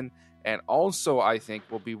Edmonton, and also I think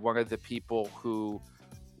will be one of the people who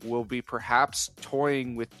will be perhaps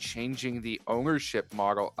toying with changing the ownership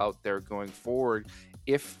model out there going forward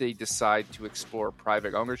if they decide to explore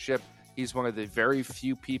private ownership. He's one of the very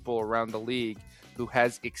few people around the league who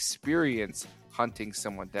has experience hunting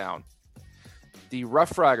someone down. The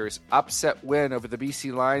Rough Riders' upset win over the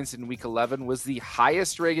BC Lions in Week 11 was the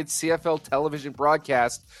highest-rated CFL television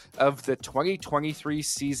broadcast of the 2023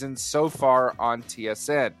 season so far on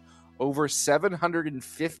TSN. Over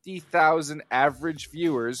 750,000 average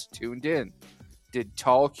viewers tuned in. Did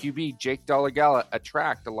tall QB Jake Dolegala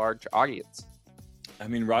attract a large audience? I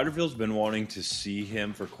mean, Riderville's been wanting to see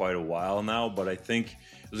him for quite a while now, but I think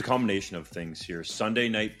there's a combination of things here. Sunday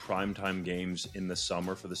night primetime games in the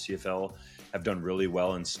summer for the CFL have done really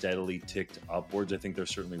well and steadily ticked upwards. I think there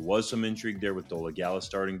certainly was some intrigue there with Dolegala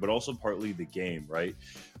starting, but also partly the game, right?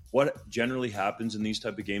 What generally happens in these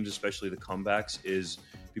type of games, especially the comebacks, is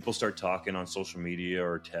people start talking on social media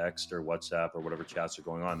or text or WhatsApp or whatever chats are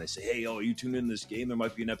going on. They say, hey, you tuned in this game, there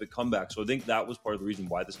might be an epic comeback. So I think that was part of the reason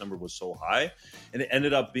why this number was so high. And it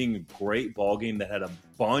ended up being a great ball game that had a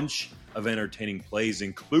bunch of entertaining plays,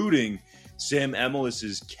 including Sam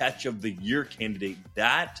Emilus' catch of the year candidate.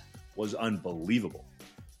 That was unbelievable.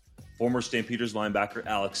 Former Stampeders linebacker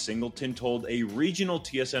Alex Singleton told a regional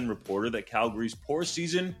TSN reporter that Calgary's poor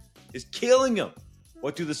season is killing him.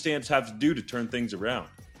 What do the Stamps have to do to turn things around?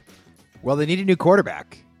 Well, they need a new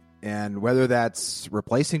quarterback. And whether that's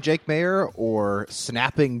replacing Jake Mayer or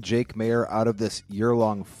snapping Jake Mayer out of this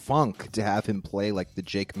year-long funk to have him play like the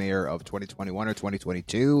Jake Mayer of 2021 or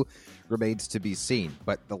 2022 remains to be seen.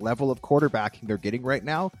 But the level of quarterbacking they're getting right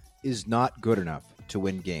now is not good enough to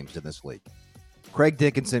win games in this league. Craig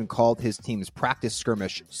Dickinson called his team's practice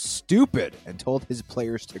skirmish stupid and told his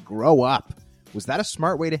players to grow up. Was that a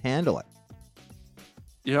smart way to handle it?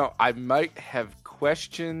 You know, I might have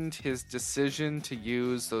questioned his decision to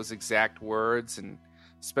use those exact words and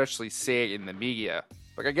especially say it in the media.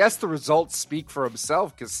 But I guess the results speak for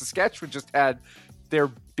himself, because Saskatchewan just had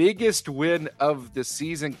their biggest win of the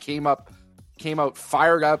season, came out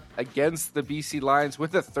fired up against the BC Lions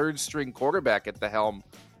with a third-string quarterback at the helm,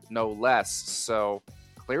 no less. So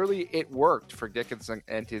clearly it worked for Dickinson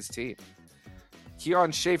and his team.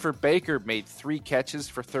 Keon Schaffer-Baker made 3 catches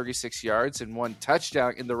for 36 yards and 1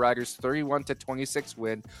 touchdown in the Riders' 31-26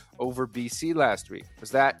 win over BC last week.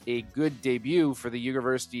 Was that a good debut for the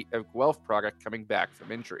University of Guelph product coming back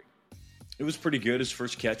from injury? It was pretty good. His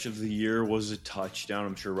first catch of the year was a touchdown.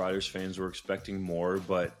 I'm sure Riders fans were expecting more,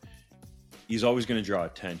 but he's always going to draw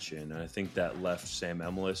attention. And I think that left Sam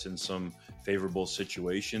Emilus in some favorable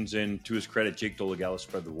situations. And to his credit, Jake Dolegala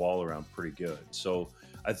spread the ball around pretty good. So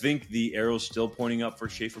I think the arrow's still pointing up for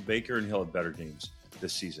Schaffer-Baker, and he'll have better games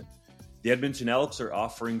this season. The Edmonton Elks are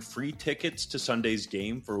offering free tickets to Sunday's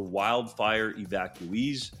game for wildfire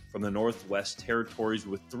evacuees from the Northwest Territories,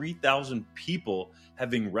 with 3,000 people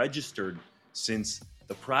having registered since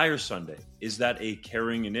the prior Sunday. Is that a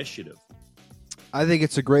caring initiative? I think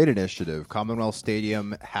it's a great initiative. Commonwealth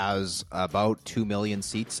Stadium has about 2 million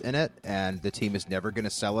seats in it, and the team is never going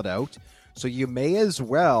to sell it out. So you may as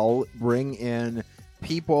well bring in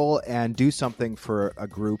people and do something for a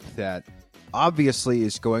group that obviously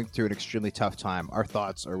is going through an extremely tough time. Our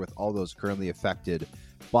thoughts are with all those currently affected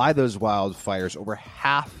by those wildfires. Over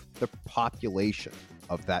half the population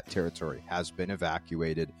of that territory has been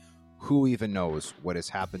evacuated. Who even knows what has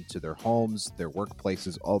happened to their homes, their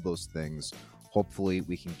workplaces, all those things. Hopefully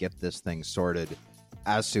we can get this thing sorted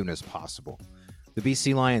as soon as possible. The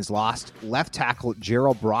BC Lions lost left tackle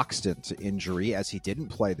Gerald Broxton to injury as he didn't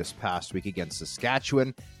play this past week against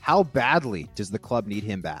Saskatchewan. How badly does the club need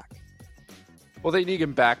him back? Well, they need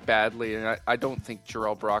him back badly, and I don't think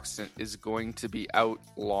Gerald Broxton is going to be out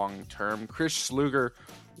long term. Chris Schluger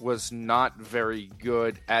was not very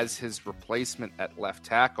good as his replacement at left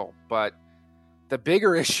tackle, but the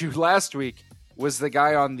bigger issue last week was the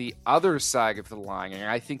guy on the other side of the line, and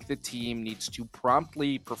I think the team needs to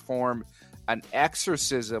promptly perform an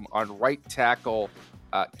exorcism on right tackle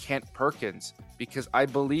Kent Perkins, because I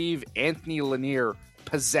believe Anthony Lanier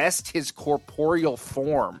possessed his corporeal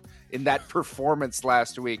form in that performance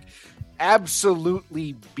last week.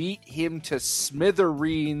 Absolutely beat him to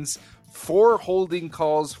smithereens. 4 holding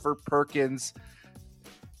calls for Perkins,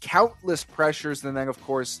 countless pressures, and then of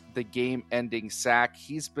course the game-ending sack.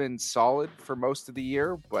 He's been solid for most of the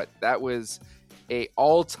year, but that was a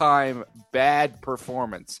all-time bad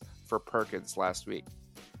performance for Perkins last week.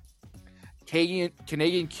 Canadian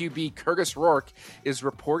QB Curtis Rourke is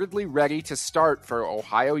reportedly ready to start for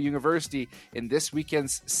Ohio University in this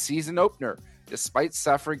weekend's season opener, despite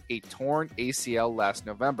suffering a torn ACL last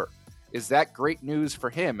November. Is that great news for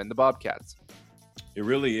him and the Bobcats? It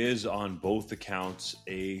really is on both accounts.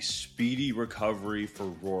 A speedy recovery for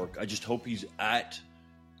Rourke. I just hope he's at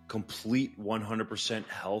complete 100%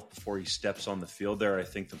 health before he steps on the field there. I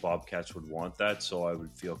think the Bobcats would want that, so I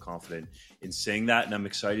would feel confident in saying that, and I'm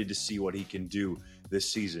excited to see what he can do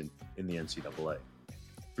this season in the NCAA.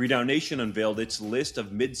 3 Down Nation unveiled its list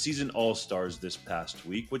of mid-season All-Stars this past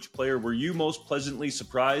week. Which player were you most pleasantly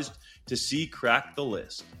surprised to see crack the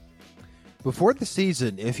list? Before the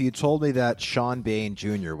season, if you told me that Sean Bain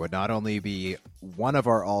Jr. would not only be one of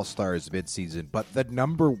our All-Stars midseason, but the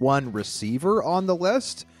number 1 receiver on the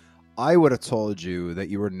list, I would have told you that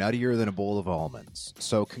you were nuttier than a bowl of almonds.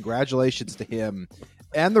 So congratulations to him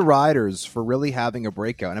and the Riders for really having a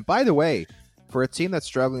breakout. And by the way, for a team that's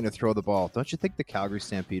struggling to throw the ball, don't you think the Calgary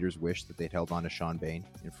Stampeders wish that they'd held on to Sean Bain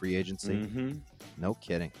in free agency? Mm-hmm. No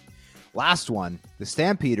kidding. Last one, the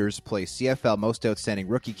Stampeders placed CFL Most Outstanding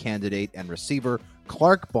Rookie Candidate and receiver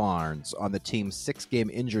Clark Barnes on the team's 6-game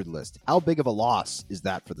injured list. How big of a loss is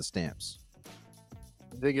that for the Stamps?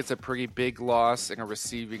 I think it's a pretty big loss in a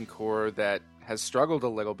receiving core that has struggled a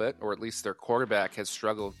little bit, or at least their quarterback has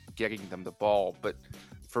struggled getting them the ball. But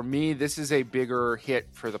for me, this is a bigger hit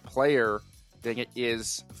for the player than it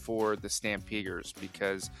is for the Stampeders,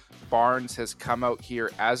 because Barnes has come out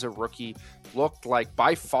here as a rookie, looked like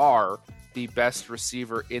by far the best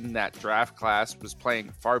receiver in that draft class, was playing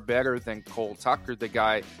far better than Cole Tucker, the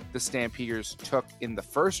guy the Stampeders took in the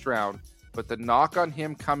first round. But the knock on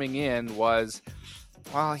him coming in was,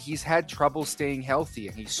 well, he's had trouble staying healthy,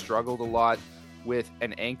 and he struggled a lot with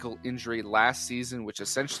an ankle injury last season, which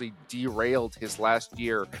essentially derailed his last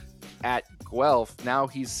year at Guelph. Now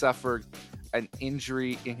he's suffered an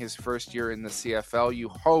injury in his first year in the CFL. You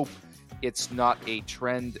hope it's not a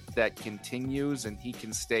trend that continues and he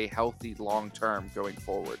can stay healthy long-term going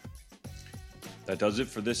forward. That does it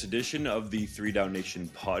for this edition of the 3 Down Nation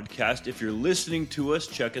podcast. If you're listening to us,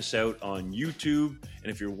 check us out on YouTube.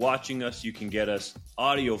 And if you're watching us, you can get us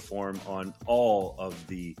audio form on all of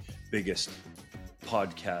the biggest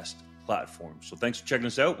podcast platforms. So thanks for checking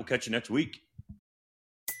us out. We'll catch you next week.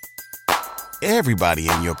 Everybody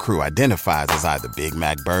in your crew identifies as either Big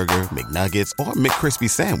Mac Burger, McNuggets, or McCrispy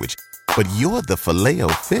Sandwich. But you're the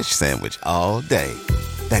Filet-O-Fish Sandwich all day.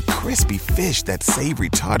 That crispy fish, that savory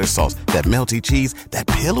tartar sauce, that melty cheese, that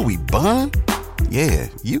pillowy bun. Yeah,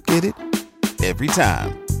 you get it. Every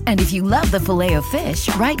time. And if you love the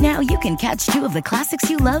Filet-O-Fish, right now you can catch 2 of the classics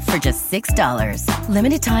you love for just $6.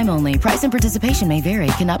 Limited time only. Price and participation may vary.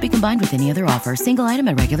 Cannot be combined with any other offer. Single item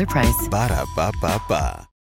at regular price. Ba-da-ba-ba-ba.